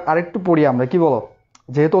 তাহলে আরেকটু পড়ি আমরা, কি বলো?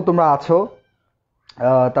 যেহেতু তোমরা আছো।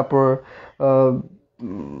 তারপর আহ,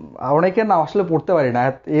 অনেকের নাম আসলে পড়তে পারি না,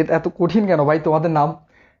 এত কঠিন কেন ভাই তোমাদের নাম?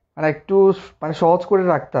 মানে একটু মানে সহজ করে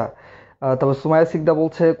রাখতা। তারপর সুমাইয়া সিকদা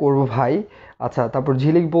বলছে করব ভাই। আচ্ছা, তারপর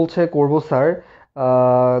ঝিলিক বলছে করব স্যার।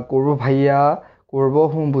 করব ভাইয়া। করব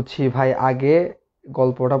হুম বুঝছি ভাই, আগে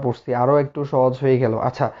গল্পটা পড়ছি আরও একটু সহজ হয়ে গেল।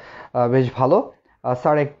 আচ্ছা, বেশ ভালো।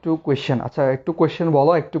 স্যার একটু কোয়েশ্চেন, আচ্ছা একটু কোয়েশ্চেন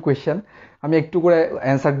বলো, একটু কোয়েশ্চেন, আমি একটু করে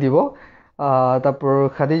অ্যান্সার দিব। তারপর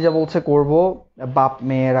খাদিজা বলছে করব। বাপ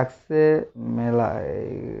মেয়ে রাখছে মেলায়,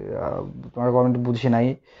 তোমার কমেন্ট বুঝি নাই।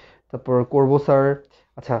 তারপর করব স্যার।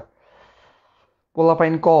 আচ্ছা,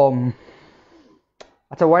 পোলাপাইন কম।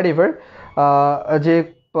 আচ্ছা, হোয়াট এভার, যে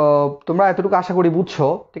তোমরা এতটুকু আশা করি বুঝছো,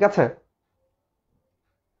 ঠিক আছে?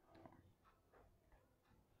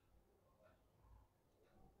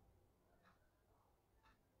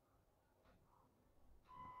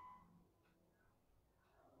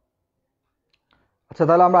 আচ্ছা,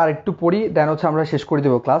 তাহলে আমরা আরেকটু পড়ি, দেন হচ্ছে আমরা শেষ করে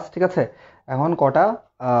দেবো ক্লাস, ঠিক আছে? এখন কটা?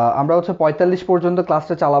 আমরা হচ্ছে 45 পর্যন্ত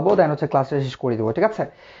ক্লাসটা চালাবো, দেন হচ্ছে ক্লাসটা শেষ করে দেবো, ঠিক আছে?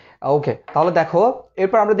 ওকে, তাহলে দেখো,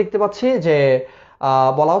 এরপর আমরা দেখতে পাচ্ছি যে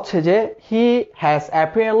বলা হচ্ছে যে হি হ্যাজ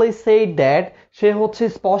অ্যাপিয়ারলি সেইড দ্যাট, সে হচ্ছে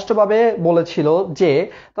স্পষ্টভাবে বলেছিল যে।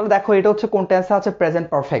 তাহলে দেখো, এটা হচ্ছে কোন টেন্সে আছে? Present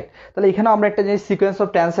perfect. তাহলে এখানে আমরা একটা জিনিস সিকোয়েন্স অফ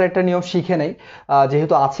টেন্সের একটা নিয়ম শিখে নেই,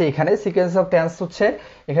 যেহেতু আছে এখানে সিকোয়েন্স অফ টেন্স হচ্ছে।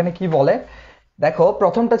 এখানে কি বলে দেখো,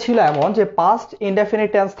 প্রথমটা ছিল এমন যে পাস্ট ইনডেফিনিট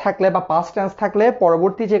টেন্স থাকলে বা পাস্ট টেন্স থাকলে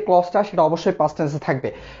পরবর্তী যে ক্লজটা সেটা অবশ্যই পাস্ট টেন্সে থাকবে।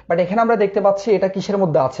 বাট এখানে আমরা দেখতে পাচ্ছি এটা কিসের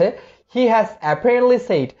মধ্যে আছে? হি হ্যাজ অ্যাপারেন্টলি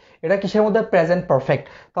সেইড, এটা কিসের মধ্যে? Present perfect.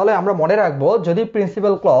 তাহলে আমরা মনে রাখবো, যদি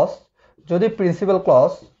প্রিন্সিপাল ক্লজ যদি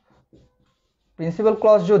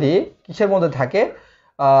কিসের মধ্যে থাকে?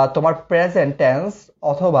 তোমার প্রেজেন্ট টেন্স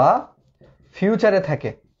অথবা ফিউচারে থাকে,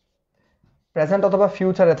 প্রেজেন্ট অথবা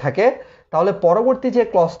ফিউচারে থাকে, তাহলে পরবর্তী যে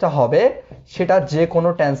ক্লজটা হবে সেটা যে কোনো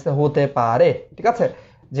টেন্সে হতে পারে, ঠিক আছে?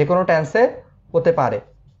 যে কোনো টেন্সে হতে পারে,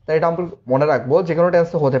 তাই এটা আমরা মনে রাখবো, যে কোনো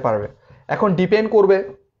টেন্সে হতে পারবে। এখন ডিপেন্ড করবে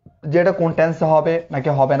যে এটা কোন টেন্সে হবে নাকি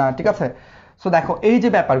হবে না, ঠিক আছে? সো দেখো, এই যে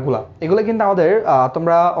ব্যাপারগুলো, এগুলো কিন্তু আমাদের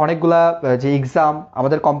তোমরা অনেকগুলা যে এক্সাম,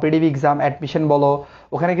 আমাদের কম্পিটিটিভ এক্সাম অ্যাডমিশন বলো,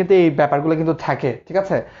 ওখানে কিন্তু এই ব্যাপারগুলো কিন্তু থাকে, ঠিক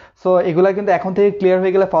আছে? সো এগুলো কিন্তু এখন থেকে ক্লিয়ার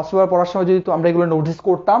হয়ে গেলে, ফার্স্ট পেপার পড়ার সময় যদি আমরা এগুলো নোটিস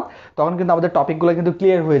করতাম, তখন কিন্তু আমাদের টপিকগুলো কিন্তু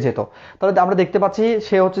ক্লিয়ার হয়ে যেত। তাহলে আমরা দেখতে পাচ্ছি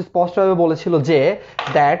সে হচ্ছে স্পষ্টভাবে বলেছিল যে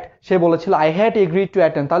দ্যাট, সে বলেছিল I had agree to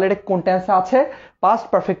attend. তাহলে এটা কোন টেন্সে আছে? Past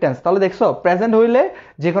perfect tense. তাহলে দেখছো, প্রেজেন্ট হইলে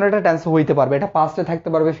যে কোনো একটা টেন্স হইতে পারবে, এটা পাস্টে থাকতে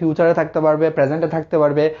পারবে, ফিউচারে থাকতে পারবে, প্রেজেন্টে থাকতে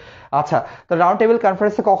পারবে। আচ্ছা, তো রাউন্ড টেবিল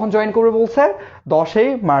কনফারেন্সে কখন জয়েন করবে বলছে? 10ই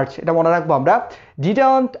মার্চ, এটা মনে রাখবো আমরা।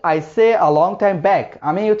 Didn't I say a long time back,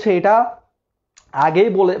 আমি হচ্ছে এটা আগেই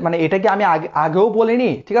বলে, মানে এটাকে আমি আগেও বলিনি,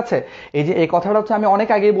 ঠিক আছে? এই যে এই কথাটা হচ্ছে আমি অনেক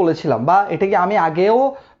আগেই বলেছিলাম, বা এটাকে আমি আগেও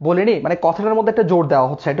বলিনি, মানে কথাটার মধ্যে একটা জোর দেওয়া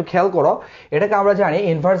হচ্ছে, একটু খেয়াল করো। এটাকে আমরা জানি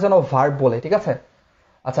ইনভার্সন অফ ভার্ব বলে, ঠিক আছে?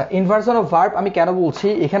 আচ্ছা, ইনভার্সন অফ ভার্ব আমি কেন বলছি?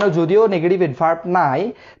 এখানে যদিও নেগেটিভ ভার্ব নাই,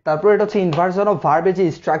 তারপর এটা হচ্ছে ইনভার্সন অফ ভার্বের যে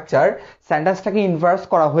স্ট্রাকচার, সেন্টেন্সটাকে ইনভার্স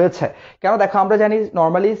করা হয়েছে। কেন? দেখো, আমরা জানি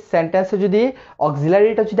নর্মালি সেন্টেন্সে যদি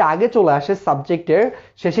অক্সিলারিটা যদি আগে চলে আসে সাবজেক্টের,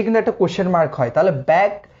 শেষে কিন্তু একটা কোশ্চেন মার্ক হয়। তাহলে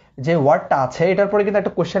ব্যাক যে ওয়ার্ডটা আছে এটার পরে কিন্তু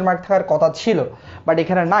একটা কোশ্চেন মার্ক থাকার কথা ছিল, বাট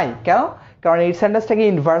এখানে নাই। কেন? কারণ এই সেন্টেন্সটাকে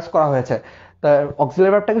ইনভার্স করা হয়েছে। তা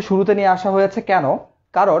অক্সিলারি ভার্বটাকে শুরুতে নিয়ে আসা হয়েছে কেন?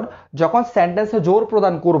 কারণ যখন সেন্টেন্সে জোর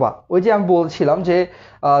প্রদান করবা, ওই যে আমি বলছিলাম যে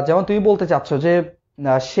যেমন তুমি বলতে চাচ্ছ যে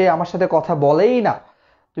সে আমার সাথে কথা বলেই না,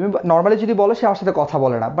 তুমি নর্মালি যদি বলো সে আমার সাথে কথা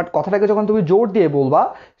বলে না, বাট কথাটাকে যখন তুমি জোর দিয়ে বলবা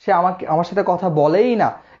সে আমার সাথে কথা বলেই না,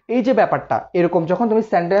 এই যে ব্যাপারটা, এরকম যখন তুমি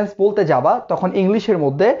সেন্টেন্স বলতে যাবা তখন ইংলিশের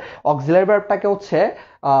মধ্যে অক্সিলারি ভার্বটাকে হচ্ছে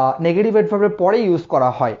নেগেটিভ অ্যাডভার্বের পরে ইউজ করা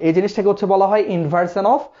হয়। এই জিনিসটাকে হচ্ছে বলা হয় ইনভার্সন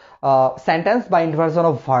অফ সেন্টেন্স বা ইনভার্সন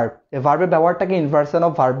অফ ভার্ব। এই ভার্বের ব্যবহারটাকে ইনভার্সন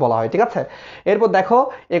অফ ভার্ব বলা হয়, ঠিক আছে। এরপর দেখো,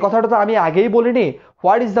 এই কথাটা তো আমি আগেই বলিনি,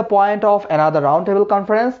 what is the point of another round table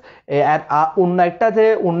conference. অন্য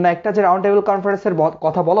একটা যে রাউন্ড টেবিল কনফারেন্সের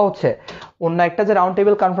কথা বলা হচ্ছে, অন্য একটা যে রাউন্ড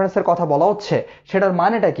টেবিল কনফারেন্সের কথা বলা হচ্ছে সেটার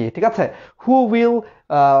মানেটা কি, ঠিক আছে।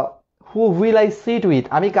 Who will I sit with,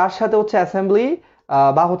 আমি কার সাথে হচ্ছে অ্যাসেম্বলি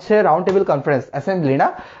বা হচ্ছে রাউন্ড টেবিল কনফারেন্স, অ্যাসেম্বলি না,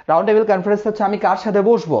 রাউন্ড টেবিল কনফারেন্স হচ্ছে আমি কার সাথে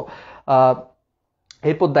বসবো।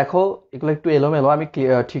 এরপর দেখো, এগুলো একটু এলোমেলো, আমি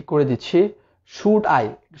ঠিক করে দিচ্ছি। শুড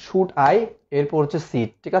আই, এরপর হচ্ছে সিট,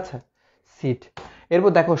 ঠিক আছে, সিট।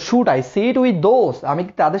 এরপর দেখো, should I sit with those, আমি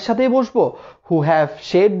কি তাদের সাথেই বসবো, who have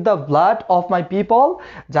shade the blood of my people,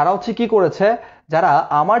 যারা হচ্ছে কি করেছে, যারা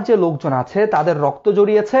আমার যে লোকজন আছে তাদের রক্ত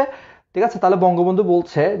জড়িয়েছে, ঠিক আছে। তাহলে বঙ্গবন্ধু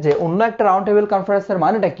বলছে যে অন্য একটা রাউন্ড টেবিল কনফারেন্সের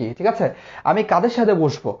মানেটা কি, ঠিক আছে, আমি কাদের সাথে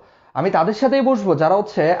বসবো, আমি তাদের সাথেই বসবো যারা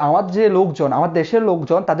হচ্ছে আমার যে লোকজন, আমার দেশের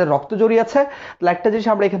লোকজন, তাদের রক্ত জড়িয়েছে। তাহলে একটা জিনিস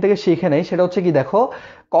আমরা এখান থেকে শিখে নেই, সেটা হচ্ছে কি, দেখো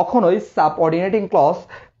কখনোই সাবঅর্ডিনেটিং ক্লজ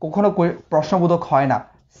কখনো প্রশ্নবোধক হয় না।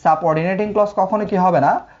 সাবঅর্ডিনেটিং ক্লজ কখনো কি হবে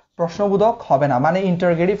না, প্রশ্নবোধক হবে না, মানে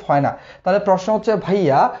ইন্টারোগেটিভ হয় না। তাহলে প্রশ্ন হচ্ছে,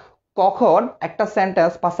 ভাইয়া কখন একটা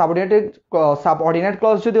সেন্টেন্স বা সাবঅর্ডিনেট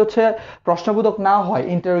ক্লজ যদি হচ্ছে প্রশ্নবোধক না হয়,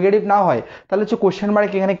 ইন্টারোগেটিভ না হয়, তাহলে হচ্ছে কোশ্চেন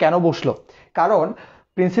মার্ক এখানে কেন বসলো। কারণ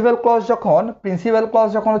প্রিন্সিপাল ক্লজ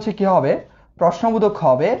যখন হচ্ছে কি হবে, প্রশ্নবোধক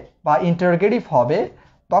হবে বা ইন্টারোগেটিভ হবে,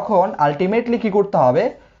 তখন আলটিমেটলি কি করতে হবে,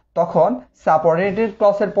 তখন সাবঅর্ডিনেটেড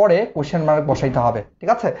ক্লজের পরে কোশ্চেন মার্ক বসাইতে হবে, ঠিক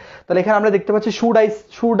আছে। তাহলে এখানে আমরা দেখতে পাচ্ছি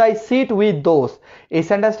should I sit with those, এই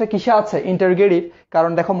সেন্টেন্সটা কিসে আছে, ইন্টারোগেটিভ,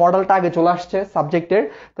 কারণ দেখো মডেলটা আগে চলে আসছে সাবজেক্টের।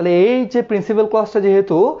 তাহলে এই যে প্রিন্সিপাল ক্লজটা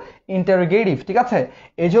যেহেতু ইন্টারোগেটিভ, ঠিক আছে,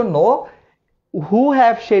 এজন্য who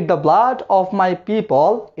have shade the blood of my people,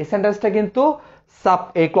 এই সেন্টেন্সটা কিন্তু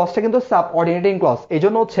এই ক্লজটা কিন্তু সাবঅর্ডিনেটিং ক্লজ, এই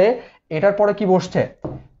জন্য হচ্ছে এটার পরে কি বসছে,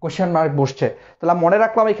 কোশ্চেন মার্ক বসছে। তাহলে মনে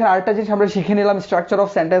রাখলাম, এখানে আরেকটা জিনিস আমরা শিখে নিলাম, স্ট্রাকচার অফ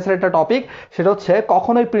সেন্টেন্সের একটা টপিক, সেটা হচ্ছে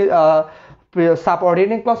কখনোই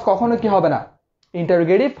সাবঅর্ডিনেটিং ক্লজ কখনো কি হবে না,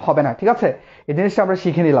 ইন্টারোগেটিভ হবে না, ঠিক আছে। এই জিনিসটা আমরা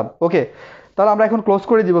শিখে নিলাম, ওকে। তাহলে আমরা এখন ক্লোজ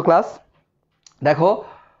করে দিব ক্লাস। দেখো,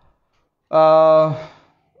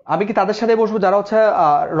 আমি কি তাদের সাথে বসবো যারা হচ্ছে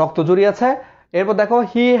রক্ত জড়িয়েছে। এরপর দেখো,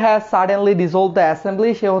 he has suddenly dissolve the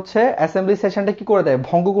assembly, সে হচ্ছে অ্যাসেম্বলি সেশনটা কি করে দেয়,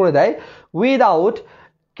 ভঙ্গ করে দেয়, without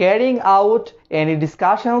carrying out any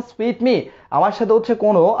discussions with me, আমার সাথে হচ্ছে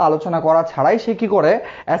কোনো আলোচনা করা ছাড়াই সে কি করে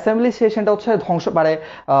অ্যাসেম্বলি সেশনটা হচ্ছে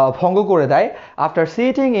ভঙ্গ করে দেয়। After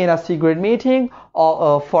sitting in a secret meeting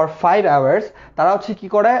for 5 hours, তারা হচ্ছে কি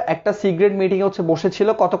করে, একটা সিক্রেট মিটিং হচ্ছে বসেছিল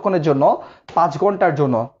কতক্ষণের জন্য, 5 ঘন্টার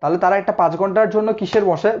জন্য। তাহলে তারা একটা 5 ঘন্টার জন্য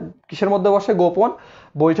কিসের মধ্যে বসে, গোপন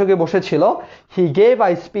বৈঠকে বসেছিল। হি গেভ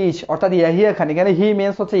আই স্পিচ, অর্থাৎ ইয়াহিয়া খান, এখানে হি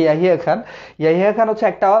মিনস হচ্ছে ইয়াহিয়া খান হচ্ছে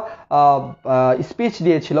একটা স্পিচ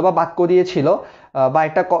দিয়েছিল বা বাক্য দিয়েছিল বা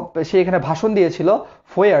একটা সে এখানে ভাষণ দিয়েছিল,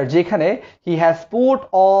 ফোয়ার, যেখানে he has put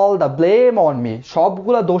all the blame on me,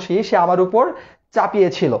 সবগুলা দোষী সে আমার উপর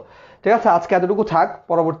চাপিয়েছিল, ঠিক আছে। আজকে এতটুকু থাক,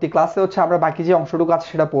 পরবর্তী ক্লাসে হচ্ছে আমরা বাকি যে অংশটুকু আছে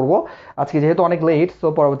সেটা পড়বো। আজকে যেহেতু অনেক লেট, তো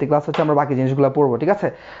পরবর্তী ক্লাসে হচ্ছে আমরা বাকি জিনিসগুলো পড়বো, ঠিক আছে।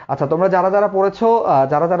 আচ্ছা, তোমরা যারা পড়েছো,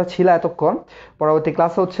 যারা ছিল এতক্ষণ, পরবর্তী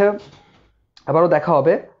ক্লাসে হচ্ছে আবারও দেখা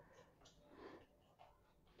হবে।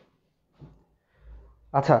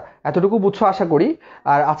 আচ্ছা, এতটুকু বুঝছো আশা করি।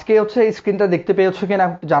 আর আজকে হচ্ছে স্ক্রিনটা দেখতে পেয়েছো কিনা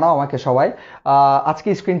জানাও আমাকে সবাই, আজকে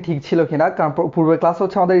স্ক্রিন ঠিক ছিল কিনা, কারণ পূর্বের ক্লাসে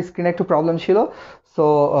হচ্ছে আমাদের স্ক্রিনে একটু প্রবলেম ছিল, সো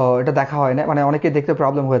এটা দেখা হয় না, মানে অনেকে দেখতে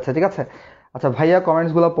প্রবলেম হয়েছে, ঠিক আছে। আচ্ছা ভাইয়া,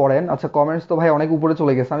 কমেন্টসগুলো পড়েন। আচ্ছা, কমেন্টস তো ভাই অনেক উপরে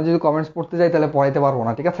চলে গেছে, আমি যদি কমেন্টস পড়তে যাই তাহলে পড়াইতে পারবো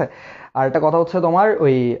না, ঠিক আছে। আর একটা কথা হচ্ছে, তোমার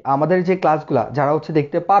ওই আমাদের যে ক্লাসগুলো যারা হচ্ছে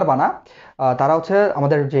দেখতে পারবা না, তারা হচ্ছে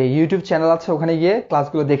আমাদের যে ইউটিউব চ্যানেল আছে ওখানে গিয়ে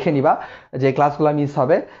ক্লাসগুলো দেখে নিবা, যে ক্লাসগুলো মিস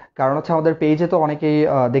হবে, কারণ হচ্ছে আমাদের পেজে তো অনেকেই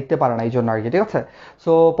দেখতে পারে না, এই জন্য আর কি, ঠিক আছে।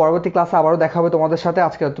 সো পরবর্তী ক্লাসে আবারও দেখা হবে তোমাদের সাথে,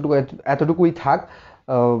 আজকে এতটুকুই থাক।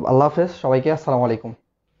 আল্লাহ হাফেজ সবাইকে, আসসালামু আলাইকুম।